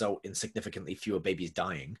result in significantly fewer babies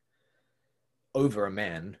dying, over a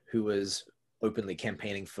man who was openly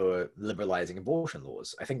campaigning for liberalizing abortion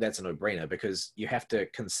laws. I think that's a no-brainer, because you have to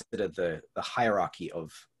consider the hierarchy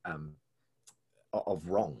of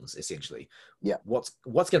wrongs, essentially. Yeah. What's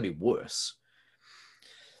going to be worse?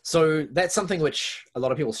 So that's something which a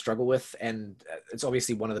lot of people struggle with, and it's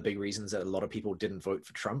obviously one of the big reasons that a lot of people didn't vote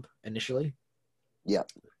for Trump initially. Yeah.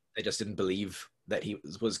 They just didn't believe that he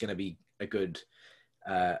was going to be a good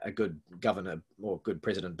governor or good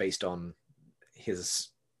president based on his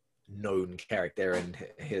known character and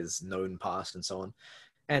his known past and so on.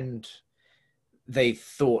 And they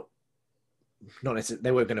thought not necessarily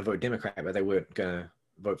they weren't going to vote Democrat, but they weren't going to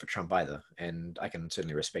vote for Trump either. And I can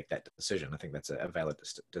certainly respect that decision. I think that's a valid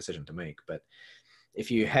decision to make. But if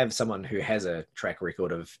you have someone who has a track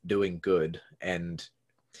record of doing good, and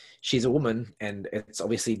she's a woman, and it's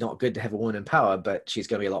obviously not good to have a woman in power, but she's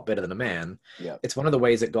going to be a lot better than a man. Yeah. It's one of the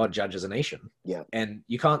ways that God judges a nation. Yeah. And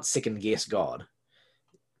you can't second guess God.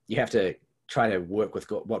 You have to try to work with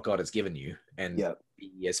God, what God has given you, and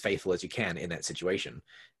be as faithful as you can in that situation.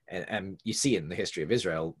 And you see in the history of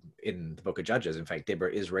Israel, in the book of Judges, in fact,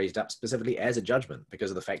 Deborah is raised up specifically as a judgment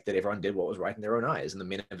because of the fact that everyone did what was right in their own eyes, and the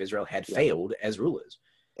men of Israel had failed as rulers.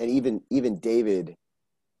 And even David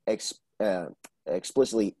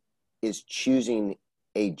explicitly is choosing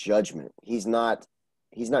a judgment. He's not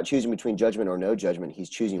choosing between judgment or no judgment. He's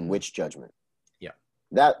choosing which judgment. Yeah.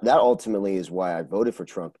 That ultimately is why I voted for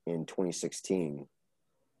Trump in 2016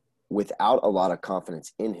 without a lot of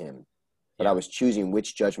confidence in him. But I was choosing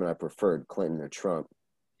which judgment I preferred, Clinton or Trump.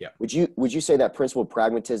 Yeah. Would you say that principled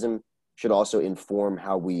pragmatism should also inform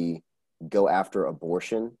how we go after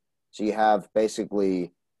abortion? So you have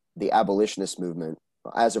basically the abolitionist movement.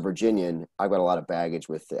 As a Virginian, I've got a lot of baggage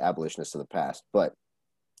with the abolitionists of the past, but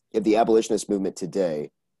you have the abolitionist movement today,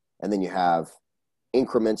 and then you have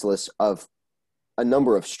incrementalists of a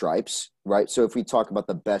number of stripes, right? So if we talk about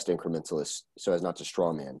the best incrementalists, so as not to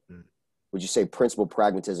straw man, would you say principled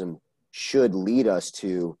pragmatism should lead us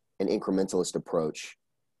to an incrementalist approach,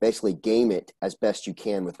 basically game it as best you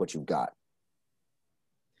can with what you've got?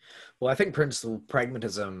 Well, I think principled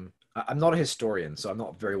pragmatism, I'm not a historian, so I'm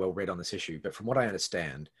not very well read on this issue, but from what I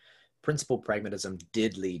understand, principled pragmatism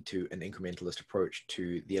did lead to an incrementalist approach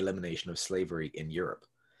to the elimination of slavery in Europe.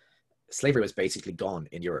 Slavery was basically gone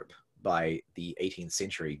in Europe by the 18th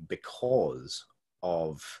century because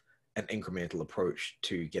of an incremental approach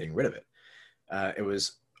to getting rid of it. It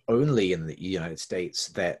was only in the United States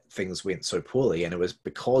that things went so poorly, and it was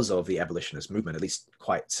because of the abolitionist movement, at least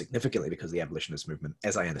quite significantly because of the abolitionist movement,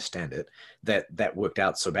 as I understand it, that worked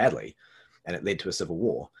out so badly, and it led to a civil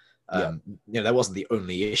war. That wasn't the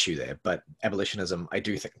only issue there, but abolitionism, I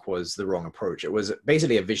do think, was the wrong approach. It was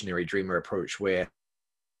basically a visionary dreamer approach where,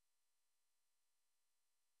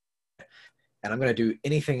 and I'm going to do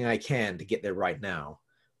anything I can to get there right now,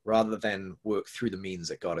 rather than work through the means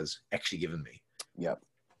that God has actually given me. Yep.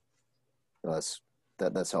 Well,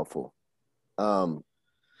 that's helpful. And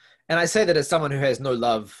I say that as someone who has no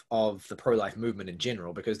love of the pro-life movement in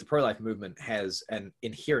general, because the pro-life movement has an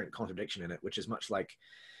inherent contradiction in it, which is much like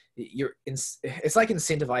it's like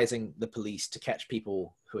incentivizing the police to catch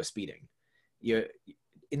people who are speeding. You're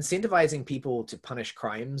incentivizing people to punish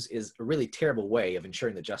crimes is a really terrible way of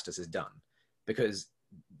ensuring that justice is done, because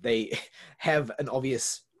they have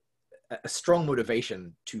a strong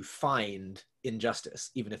motivation to find injustice,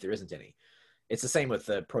 even if there isn't any. It's the same with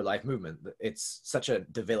the pro-life movement. It's such a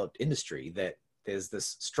developed industry that there's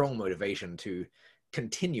this strong motivation to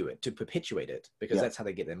continue it, to perpetuate it, because that's how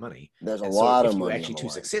they get their money. There's a lot of money. If you're actually too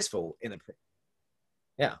successful in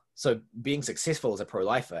so being successful as a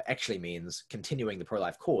pro-lifer actually means continuing the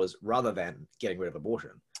pro-life cause rather than getting rid of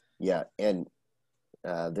abortion. Yeah, and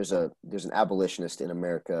there's an abolitionist in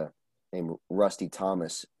America named Rusty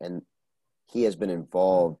Thomas, and he has been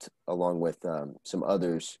involved, along with some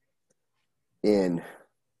others, in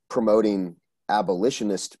promoting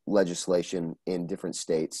abolitionist legislation in different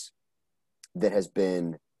states that has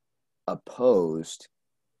been opposed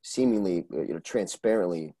seemingly,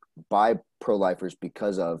 transparently by pro-lifers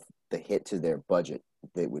because of the hit to their budget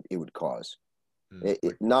that it would cause.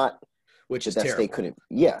 Which is that terrible. State couldn't.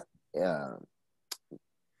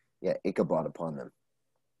 Ichabod upon them.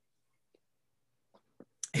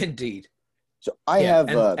 Indeed. So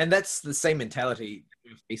and that's the same mentality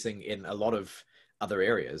we're facing in a lot of other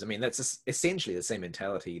areas. I mean, that's essentially the same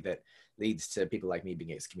mentality that leads to people like me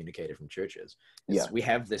being excommunicated from churches. We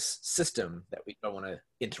have this system that we don't want to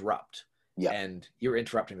interrupt. Yeah. And you're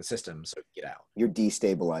interrupting the system, so get out. You're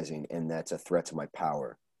destabilizing, and that's a threat to my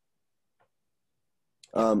power.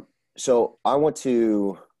 So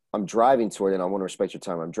I'm driving toward, and I want to respect your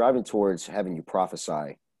time. I'm driving towards having you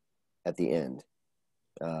prophesy at the end.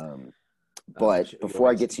 But before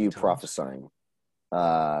I get to you prophesying,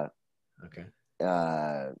 okay.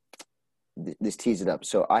 This tease it up.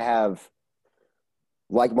 So I have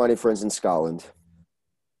like-minded friends in Scotland,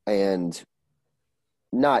 and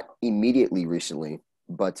not immediately recently,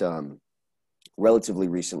 but relatively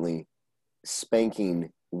recently,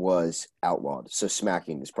 spanking was outlawed. So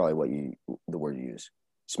smacking is probably the word you use.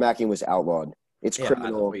 Smacking was outlawed. It's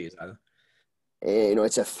criminal. You know,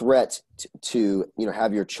 it's a threat to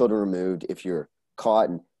have your children removed if you're caught.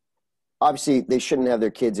 And obviously, they shouldn't have their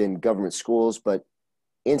kids in government schools, but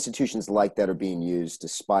institutions like that are being used to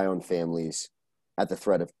spy on families at the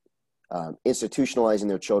threat of institutionalizing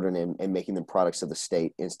their children and making them products of the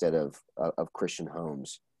state instead of Christian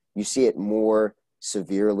homes. You see it more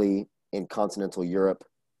severely in continental Europe,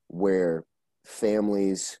 where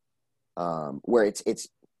families, where it's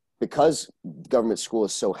because government school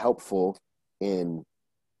is so helpful in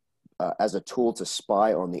as a tool to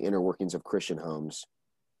spy on the inner workings of Christian homes.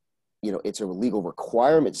 You know, it's a legal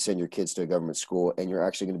requirement to send your kids to a government school, and you're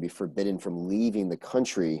actually going to be forbidden from leaving the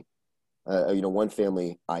country. One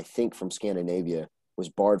family, I think from Scandinavia, was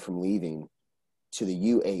barred from leaving to the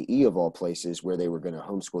UAE of all places, where they were going to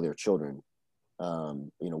homeschool their children.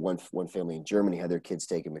 One family in Germany had their kids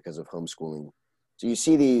taken because of homeschooling. So you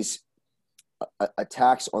see these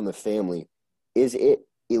attacks on the family. Is it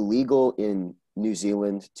illegal in New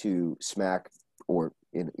Zealand to smack, or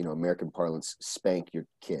in American parlance, spank your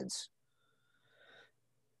kids?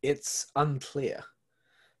 It's unclear,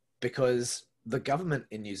 because the government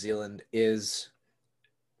in New Zealand is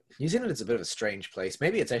a bit of a strange place.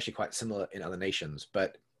 Maybe it's actually quite similar in other nations,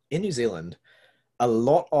 but in New Zealand, a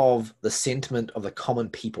lot of the sentiment of the common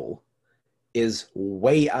people is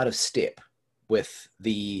way out of step with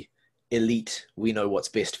the elite, we know what's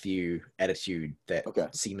best for you attitude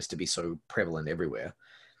that seems to be so prevalent everywhere.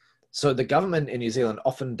 So the government in New Zealand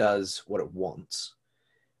often does what it wants,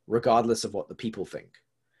 regardless of what the people think.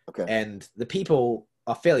 Okay. And the people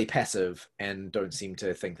are fairly passive and don't seem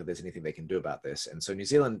to think that there's anything they can do about this. And so New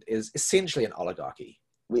Zealand is essentially an oligarchy.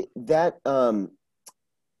 That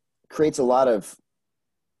creates a lot of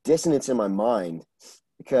dissonance in my mind,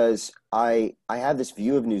 because I have this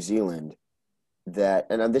view of New Zealand that,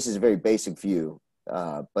 and this is a very basic view,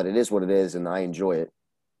 but it is what it is, and I enjoy it.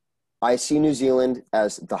 I see New Zealand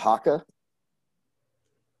as the Haka.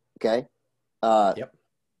 Okay. Yep.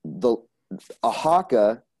 A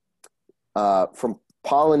Haka from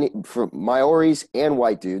Maoris and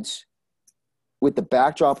white dudes, with the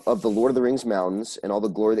backdrop of the Lord of the Rings mountains and all the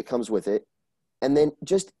glory that comes with it, and then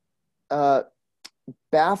just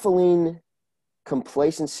baffling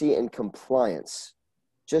complacency and compliance.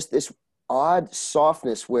 Just this odd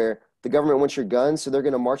softness where the government wants your guns, so they're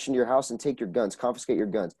going to march into your house and take your guns, confiscate your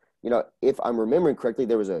guns. You know, if I'm remembering correctly,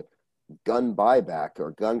 there was a gun buyback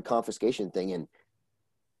or gun confiscation thing, and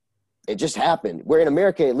it just happened. Where in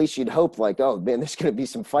America, at least you'd hope, like, oh man, there's going to be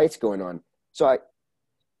some fights going on. So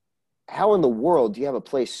how in the world do you have a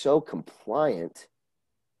place so compliant,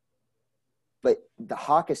 but the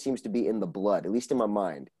Haka seems to be in the blood, at least in my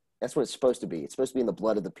mind? That's what it's supposed to be. It's supposed to be in the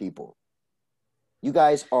blood of the people. You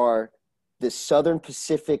guys are this Southern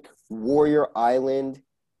Pacific warrior island,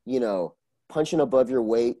 punching above your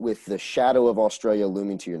weight with the shadow of Australia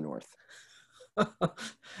looming to your north.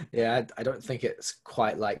 Yeah, I don't think it's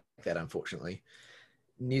quite like that, unfortunately.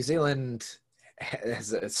 New Zealand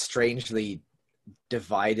has a strangely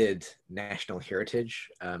divided national heritage.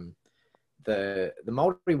 The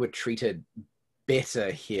Maori were treated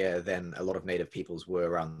better here than a lot of native peoples were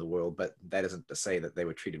around the world, but that isn't to say that they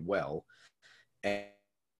were treated well.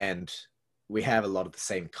 And we have a lot of the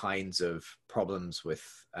same kinds of problems with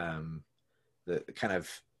the kind of,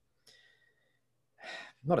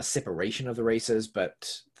 not a separation of the races,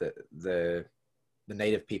 but the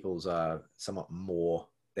native peoples are somewhat more,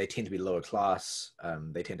 they tend to be lower class.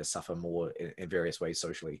 They tend to suffer more in various ways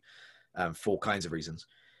socially, for all kinds of reasons.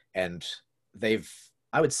 And they've,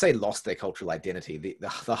 I would say, lost their cultural identity.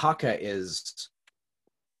 The Haka is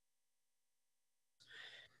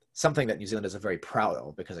something that New Zealanders are very proud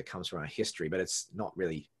of because it comes from our history, but it's not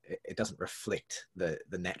really, it doesn't reflect the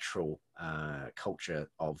natural culture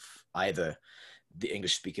of either the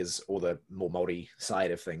English speakers or the more Maori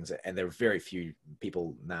side of things. And there are very few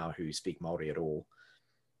people now who speak Maori at all.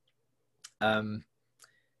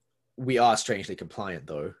 We are strangely compliant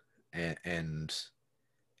though, and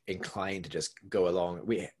inclined to just go along.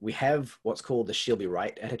 We have what's called the she'll be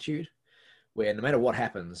right attitude, where no matter what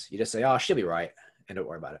happens, you just say, oh, she'll be right, and don't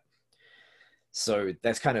worry about it. So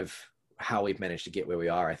that's kind of how we've managed to get where we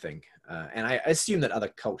are, I think. And I assume that other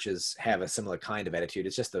cultures have a similar kind of attitude.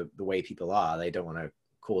 It's just the way people are. They don't want to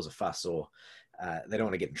cause a fuss, or they don't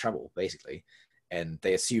want to get in trouble, basically. And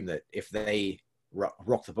they assume that if they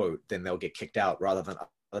rock the boat, then they'll get kicked out, rather than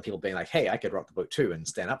other people being like, hey, I could rock the boat too and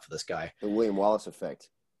stand up for this guy. The William Wallace effect.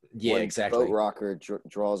 Yeah, One exactly. boat rocker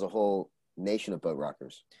draws a whole nation of boat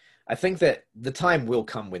rockers. I think that the time will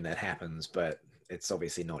come when that happens, but it's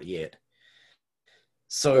obviously not yet.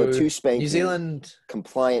 So two spanking, New Zealand,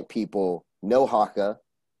 compliant people, no haka,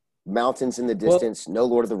 mountains in the distance, no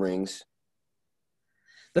Lord of the Rings.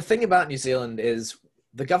 The thing about New Zealand is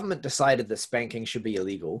the government decided that spanking should be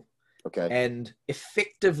illegal. Okay. And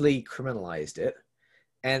effectively criminalized it.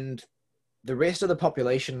 And the rest of the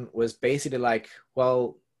population was basically like,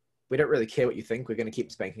 well, we don't really care what you think. We're going to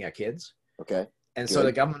keep spanking our kids. Okay. And so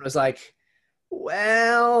the government was like,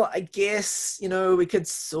 well, I guess, we could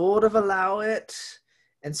sort of allow it.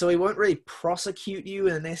 And so we won't really prosecute you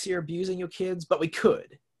unless you're abusing your kids, but we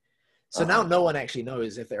could. So now no one actually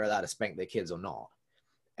knows if they're allowed to spank their kids or not.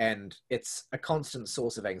 And it's a constant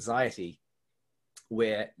source of anxiety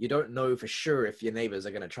where you don't know for sure if your neighbors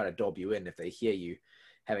are going to try to dob you in if they hear you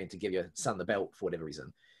having to give your son the belt for whatever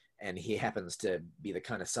reason. And he happens to be the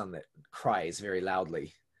kind of son that cries very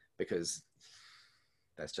loudly, because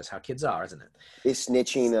that's just how kids are, isn't it? Is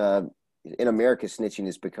snitching, in America, snitching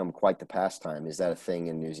has become quite the pastime. Is that a thing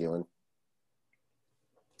in New Zealand?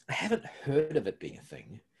 I haven't heard of it being a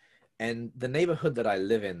thing. And the neighborhood that I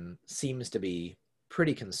live in seems to be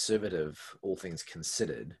pretty conservative, all things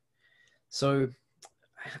considered. So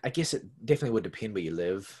I guess it definitely would depend where you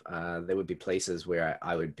live. There would be places where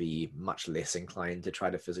I would be much less inclined to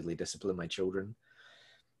try to physically discipline my children.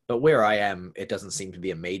 But where I am, it doesn't seem to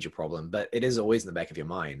be a major problem, but it is always in the back of your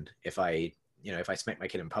mind. If I smack my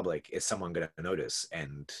kid in public, is someone going to notice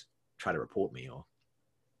and try to report me?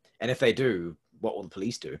 And if they do, what will the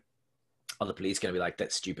police do? Are the police going to be like,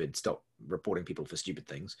 that's stupid, stop reporting people for stupid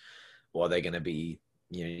things? Or are they going to be,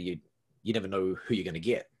 you never know who you're going to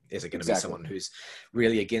get. Is it going to be someone who's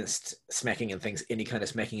really against smacking and thinks any kind of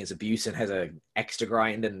smacking is abuse and has an axe to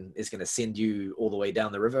grind and is going to send you all the way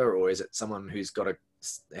down the river? Or is it someone who's got a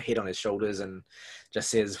head on his shoulders and just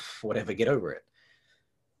says, whatever, get over it?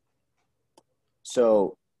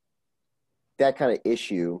 So that kind of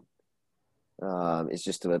issue is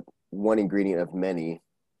just one ingredient of many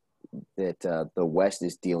that the West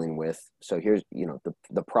is dealing with. So here's,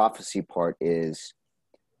 the prophecy part is,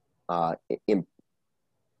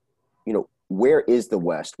 where is the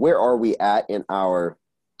West? Where are we at in our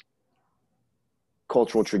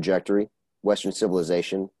cultural trajectory, Western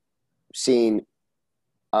civilization? Seeing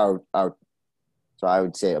so I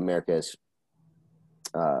would say America is,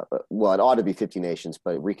 it ought to be 50 nations,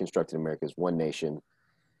 but reconstructed America is one nation.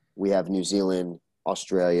 We have New Zealand,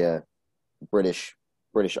 Australia, British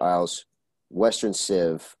Isles, Western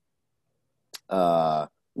Civ.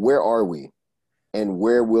 Where are we, and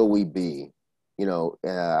where will we be?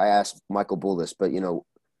 I asked Michael Bull this, but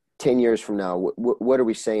 10 years from now, what are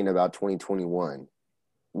we saying about 2021?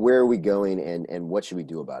 Where are we going, and what should we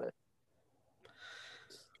do about it?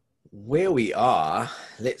 Where we are,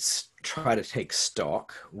 let's try to take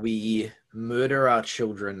stock. We murder our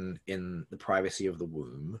children in the privacy of the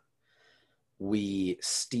womb. We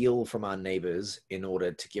steal from our neighbors in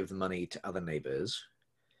order to give the money to other neighbors.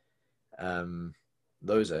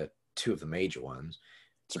 Those are two of the major ones.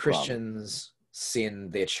 Christians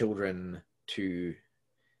send their children to,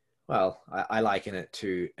 I liken it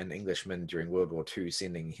to an Englishman during World War II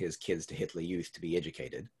sending his kids to Hitler Youth to be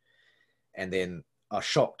educated, and then are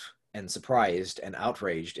shocked and surprised and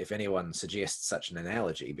outraged if anyone suggests such an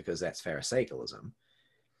analogy, because that's Pharisaicalism.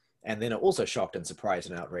 And then are also shocked and surprised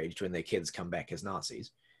and outraged when their kids come back as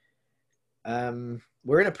Nazis.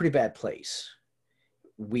 We're in a pretty bad place.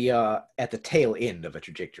 We are at the tail end of a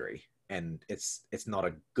trajectory, and it's not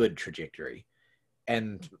a good trajectory.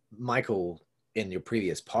 And Michael, in your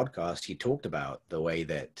previous podcast, he talked about the way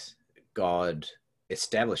that God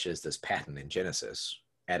establishes this pattern in Genesis.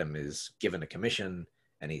 Adam is given a commission,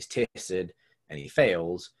 and he's tested, and he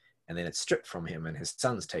fails, and then it's stripped from him, and his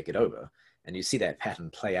sons take it over. And you see that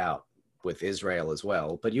pattern play out with Israel as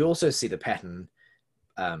well. But you also see the pattern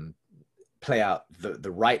play out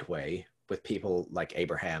the right way with people like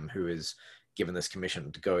Abraham, who is given this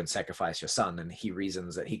commission to go and sacrifice your son, and he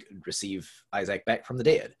reasons that he could receive Isaac back from the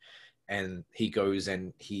dead. And he goes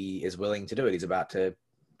and he is willing to do it. He's about to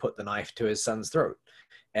put the knife to his son's throat.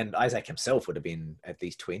 And Isaac himself would have been at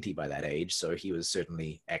least 20 by that age, so he was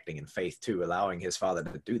certainly acting in faith too, allowing his father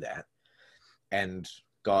to do that. And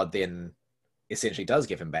God then essentially does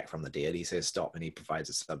give him back from the dead. He says stop, and he provides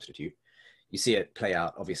a substitute. You see it play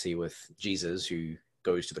out, obviously, with Jesus, who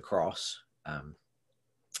goes to the cross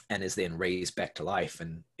and is then raised back to life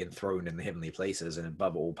and enthroned in the heavenly places and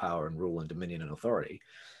above all power and rule and dominion and authority.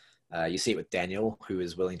 You see it with Daniel, who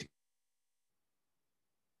is willing to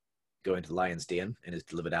go into the lion's den and is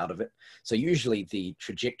delivered out of it. So usually the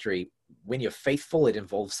trajectory, when you're faithful, it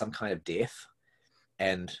involves some kind of death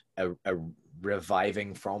and a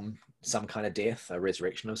reviving from some kind of death, a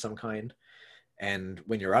resurrection of some kind. And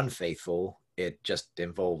when you're unfaithful, it just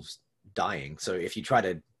involves dying. So if you try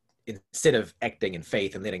to, instead of acting in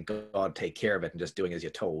faith and letting God take care of it and just doing as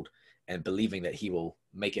you're told and believing that he will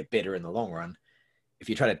make it better in the long run, if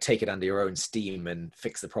you try to take it under your own steam and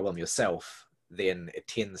fix the problem yourself, then it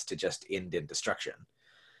tends to just end in destruction.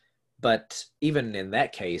 But even in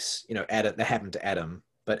that case, you know, that happened to Adam,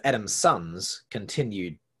 but Adam's sons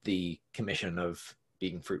continued the commission of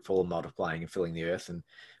being fruitful and multiplying and filling the earth. And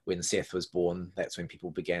when Seth was born, that's when people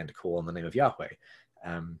began to call on the name of Yahweh.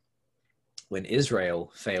 When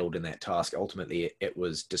Israel failed in that task, ultimately it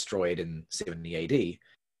was destroyed in 70 AD,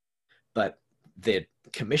 but their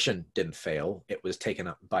commission didn't fail. It was taken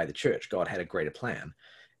up by the church. God had a greater plan.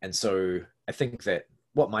 And so I think that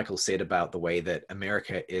what Michael said about the way that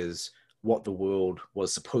America is what the world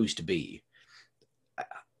was supposed to be,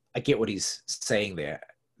 I get what he's saying there.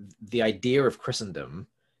 The idea of Christendom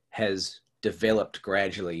has developed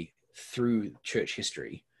gradually through church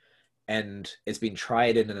history, and it's been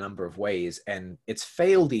tried in a number of ways, and it's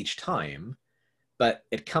failed each time, but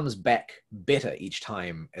it comes back better each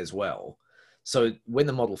time as well. So when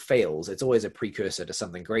the model fails, it's always a precursor to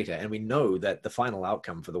something greater. And we know that the final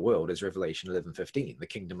outcome for the world is Revelation 11:15. The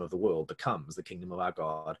kingdom of the world becomes the kingdom of our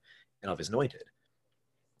God and of his anointed.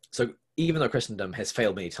 So even though Christendom has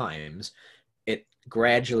failed many times, it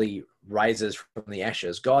gradually rises from the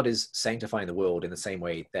ashes. God is sanctifying the world in the same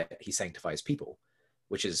way that he sanctifies people,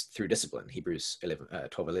 which is through discipline, Hebrews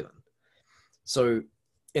 12:11. So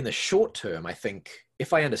in the short term, I think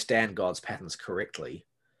if I understand God's patterns correctly,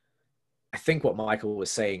 I think what Michael was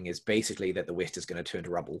saying is basically that the West is going to turn to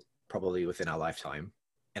rubble, probably within our lifetime.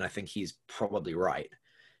 And I think he's probably right.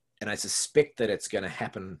 And I suspect that it's going to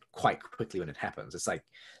happen quite quickly when it happens. It's like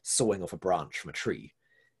sawing off a branch from a tree.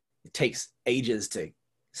 It takes ages to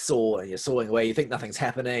saw, and you're sawing away. You think nothing's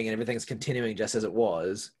happening and everything's continuing just as it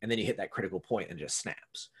was. And then you hit that critical point and it just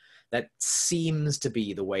snaps. That seems to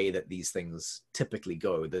be the way that these things typically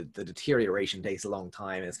go. The deterioration takes a long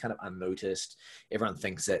time and it's kind of unnoticed. Everyone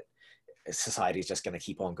thinks that society is just going to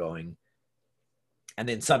keep on going. And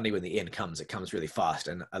then suddenly when the end comes, it comes really fast.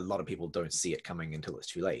 And a lot of people don't see it coming until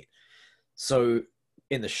it's too late. So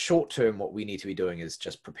in the short term, what we need to be doing is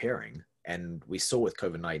just preparing. And we saw with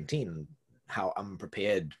COVID-19 how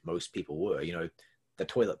unprepared most people were. You know, the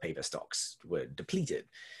toilet paper stocks were depleted.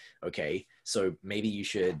 Okay, so maybe you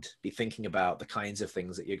should be thinking about the kinds of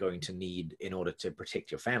things that you're going to need in order to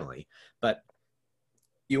protect your family. But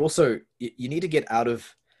you also, you need to get out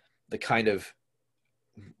of the kind of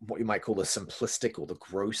what you might call the simplistic or the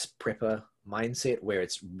gross prepper mindset, where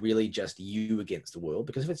it's really just you against the world.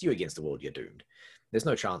 Because if it's you against the world, you're doomed. There's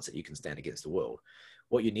no chance that you can stand against the world.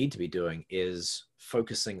 What you need to be doing is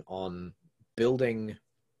focusing on building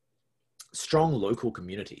strong local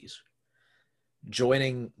communities,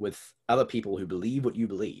 joining with other people who believe what you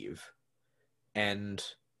believe, and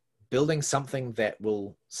building something that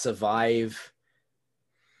will survive,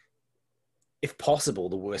 if possible,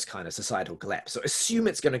 the worst kind of societal collapse. So assume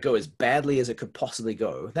it's going to go as badly as it could possibly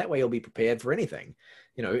go. That way you'll be prepared for anything.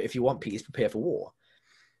 You know, if you want peace, prepare for war.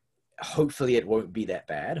 Hopefully it won't be that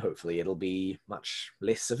bad. Hopefully it'll be much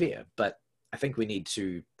less severe. But I think we need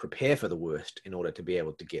to prepare for the worst in order to be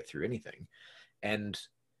able to get through anything. And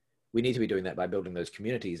we need to be doing that by building those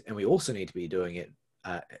communities. And we also need to be doing it.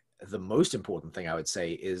 The most important thing I would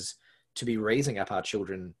say is to be raising up our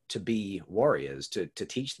children to be warriors, to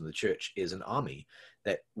teach them the church is an army,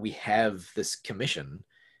 that we have this commission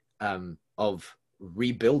of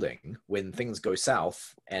rebuilding. When things go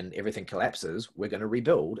south and everything collapses, we're going to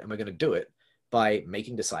rebuild, and we're going to do it by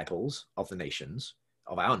making disciples of the nations,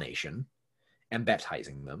 of our nation, and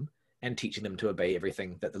baptizing them and teaching them to obey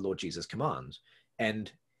everything that the Lord Jesus commands. And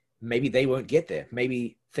maybe they won't get there.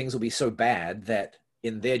 Maybe things will be so bad that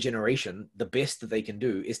in their generation, the best that they can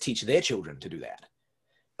do is teach their children to do that.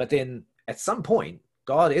 But then at some point,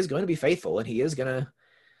 God is going to be faithful, and he is going to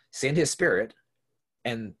send his spirit,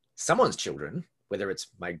 and someone's children, whether it's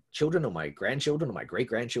my children or my grandchildren or my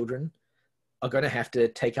great-grandchildren, are going to have to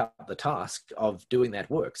take up the task of doing that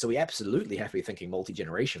work. So we absolutely have to be thinking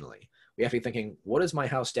multi-generationally. We have to be thinking, what does my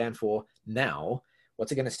house stand for now?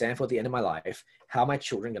 What's it going to stand for at the end of my life? How are my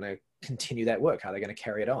children going to continue that work? How are they going to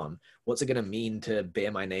carry it on? What's it going to mean to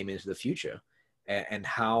bear my name into the future? And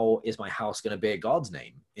how is my house going to bear God's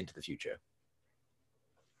name into the future?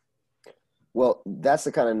 Well, that's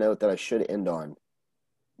the kind of note that I should end on.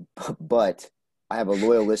 But I have a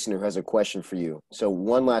loyal listener who has a question for you. So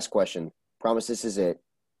one last question. Promise this is it.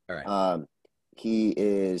 All right. He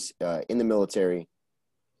is in the military.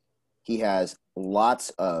 He has lots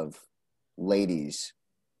of ladies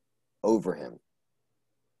over him.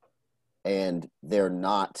 And they're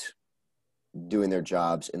not doing their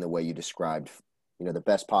jobs in the way you described, the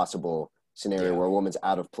best possible scenario where a woman's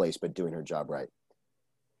out of place but doing her job right.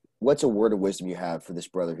 What's a word of wisdom you have for this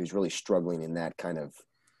brother who's really struggling in that kind of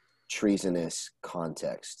treasonous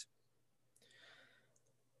context?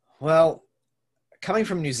 Well, coming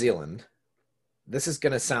from New Zealand, this is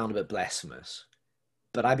going to sound a bit blasphemous,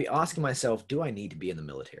 but I'd be asking myself, do I need to be in the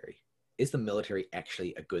military? Is the military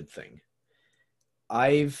actually a good thing?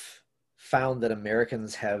 I've found that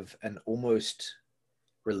Americans have an almost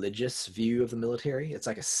religious view of the military. It's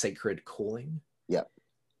like a sacred calling. Yeah.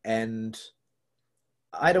 And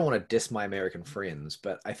I don't want to diss my American friends,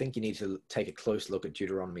 but I think you need to take a close look at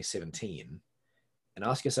Deuteronomy 17 and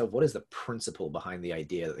ask yourself, what is the principle behind the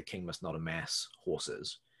idea that the king must not amass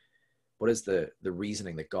horses? What is the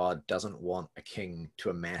reasoning that God doesn't want a king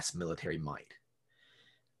to amass military might?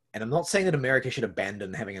 And I'm not saying that America should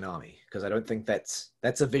abandon having an army, because I don't think that's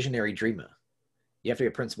a visionary dreamer. You have to be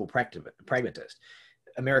a principled pragmatist.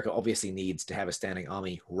 America obviously needs to have a standing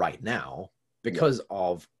army right now because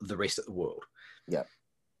of the rest of the world. Yeah.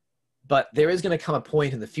 But there is going to come a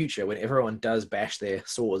point in the future when everyone does bash their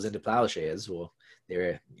swords into plowshares or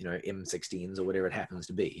their, M16s or whatever it happens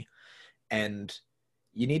to be. And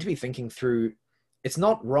you need to be thinking through, it's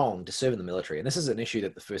not wrong to serve in the military. And this is an issue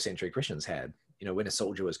that the first century Christians had. When a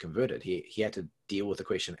soldier was converted, he had to deal with the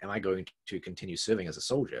question, am I going to continue serving as a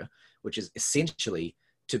soldier? Which is essentially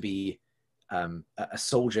to be a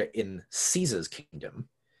soldier in Caesar's kingdom.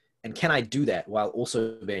 And can I do that while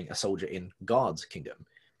also being a soldier in God's kingdom?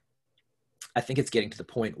 I think it's getting to the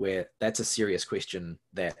point where that's a serious question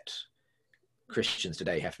that Christians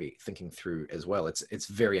today have to be thinking through as well. It's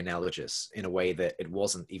very analogous in a way that it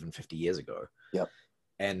wasn't even 50 years ago. Yep.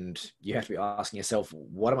 And you have to be asking yourself,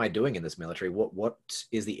 what am I doing in this military? What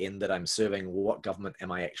is the end that I'm serving? What government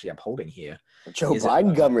am I actually upholding here? Joe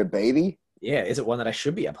Biden government, baby. Yeah, is it one that I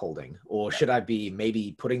should be upholding? Or should I be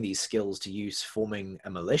maybe putting these skills to use forming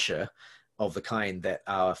a militia of the kind that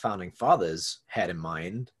our founding fathers had in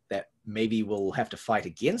mind that maybe we'll have to fight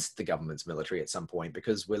against the government's military at some point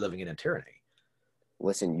because we're living in a tyranny?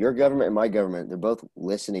 Listen, your government and my government, they're both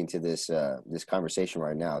listening to this this conversation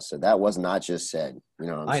right now. So that was not just said. You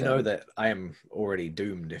know what I'm saying? I know that I am already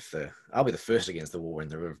doomed I'll be the first against the war when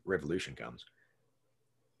the revolution comes.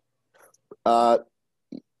 I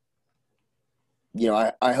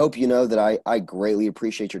hope you know that I greatly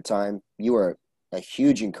appreciate your time. You are a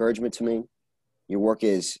huge encouragement to me. Your work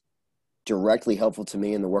is directly helpful to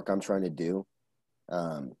me in the work I'm trying to do.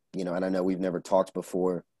 And I know we've never talked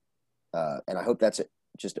before. And I hope that's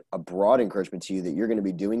just a broad encouragement to you that you're going to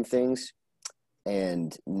be doing things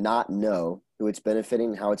and not know who it's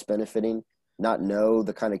benefiting, how it's benefiting, not know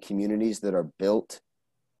the kind of communities that are built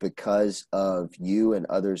because of you and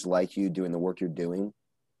others like you doing the work you're doing.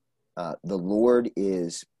 The Lord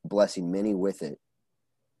is blessing many with it.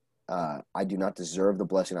 I do not deserve the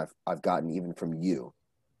blessing I've gotten even from you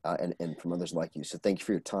and from others like you. So thank you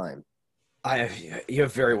for your time. You're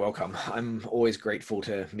very welcome. I'm always grateful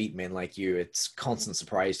to meet men like you. It's constant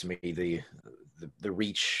surprise to me the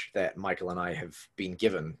reach that Michael and I have been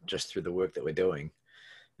given just through the work that we're doing.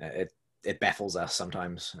 It baffles us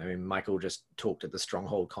sometimes. I mean, Michael just talked at the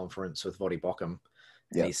Stronghold conference with Voddie Baucham,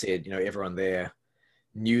 and he said, everyone there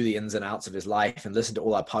knew the ins and outs of his life and listened to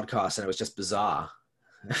all our podcasts, and it was just bizarre.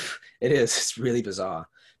 It is. It's really bizarre.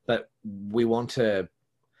 But we're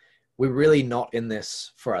really not in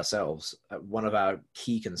this for ourselves. One of our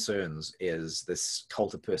key concerns is this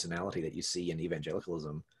cult of personality that you see in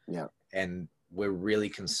evangelicalism. Yeah. And we're really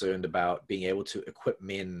concerned about being able to equip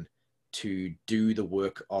men to do the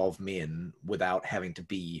work of men without having to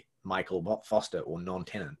be Michael Foster or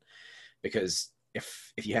non-tenant. Because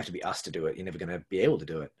if you have to be us to do it, you're never going to be able to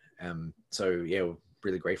do it. We're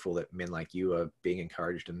really grateful that men like you are being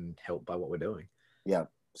encouraged and helped by what we're doing. Yeah.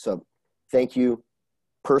 So thank you.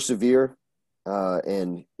 Persevere.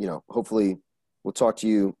 And, hopefully we'll talk to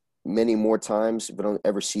you many more times. If I don't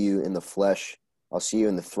ever see you in the flesh, I'll see you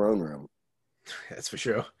in the throne room. That's for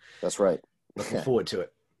sure. That's right. Looking forward to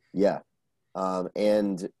it. Yeah.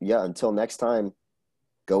 Until next time,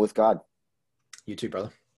 go with God. You too,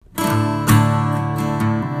 brother.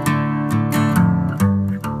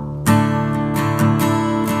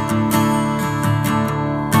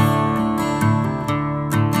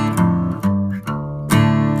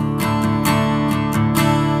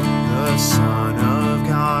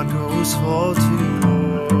 call to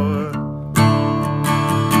war.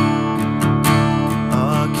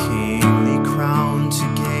 A kingly crown to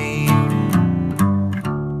gain.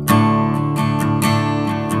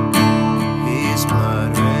 His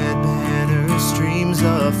blood-red banner streams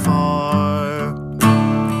afar.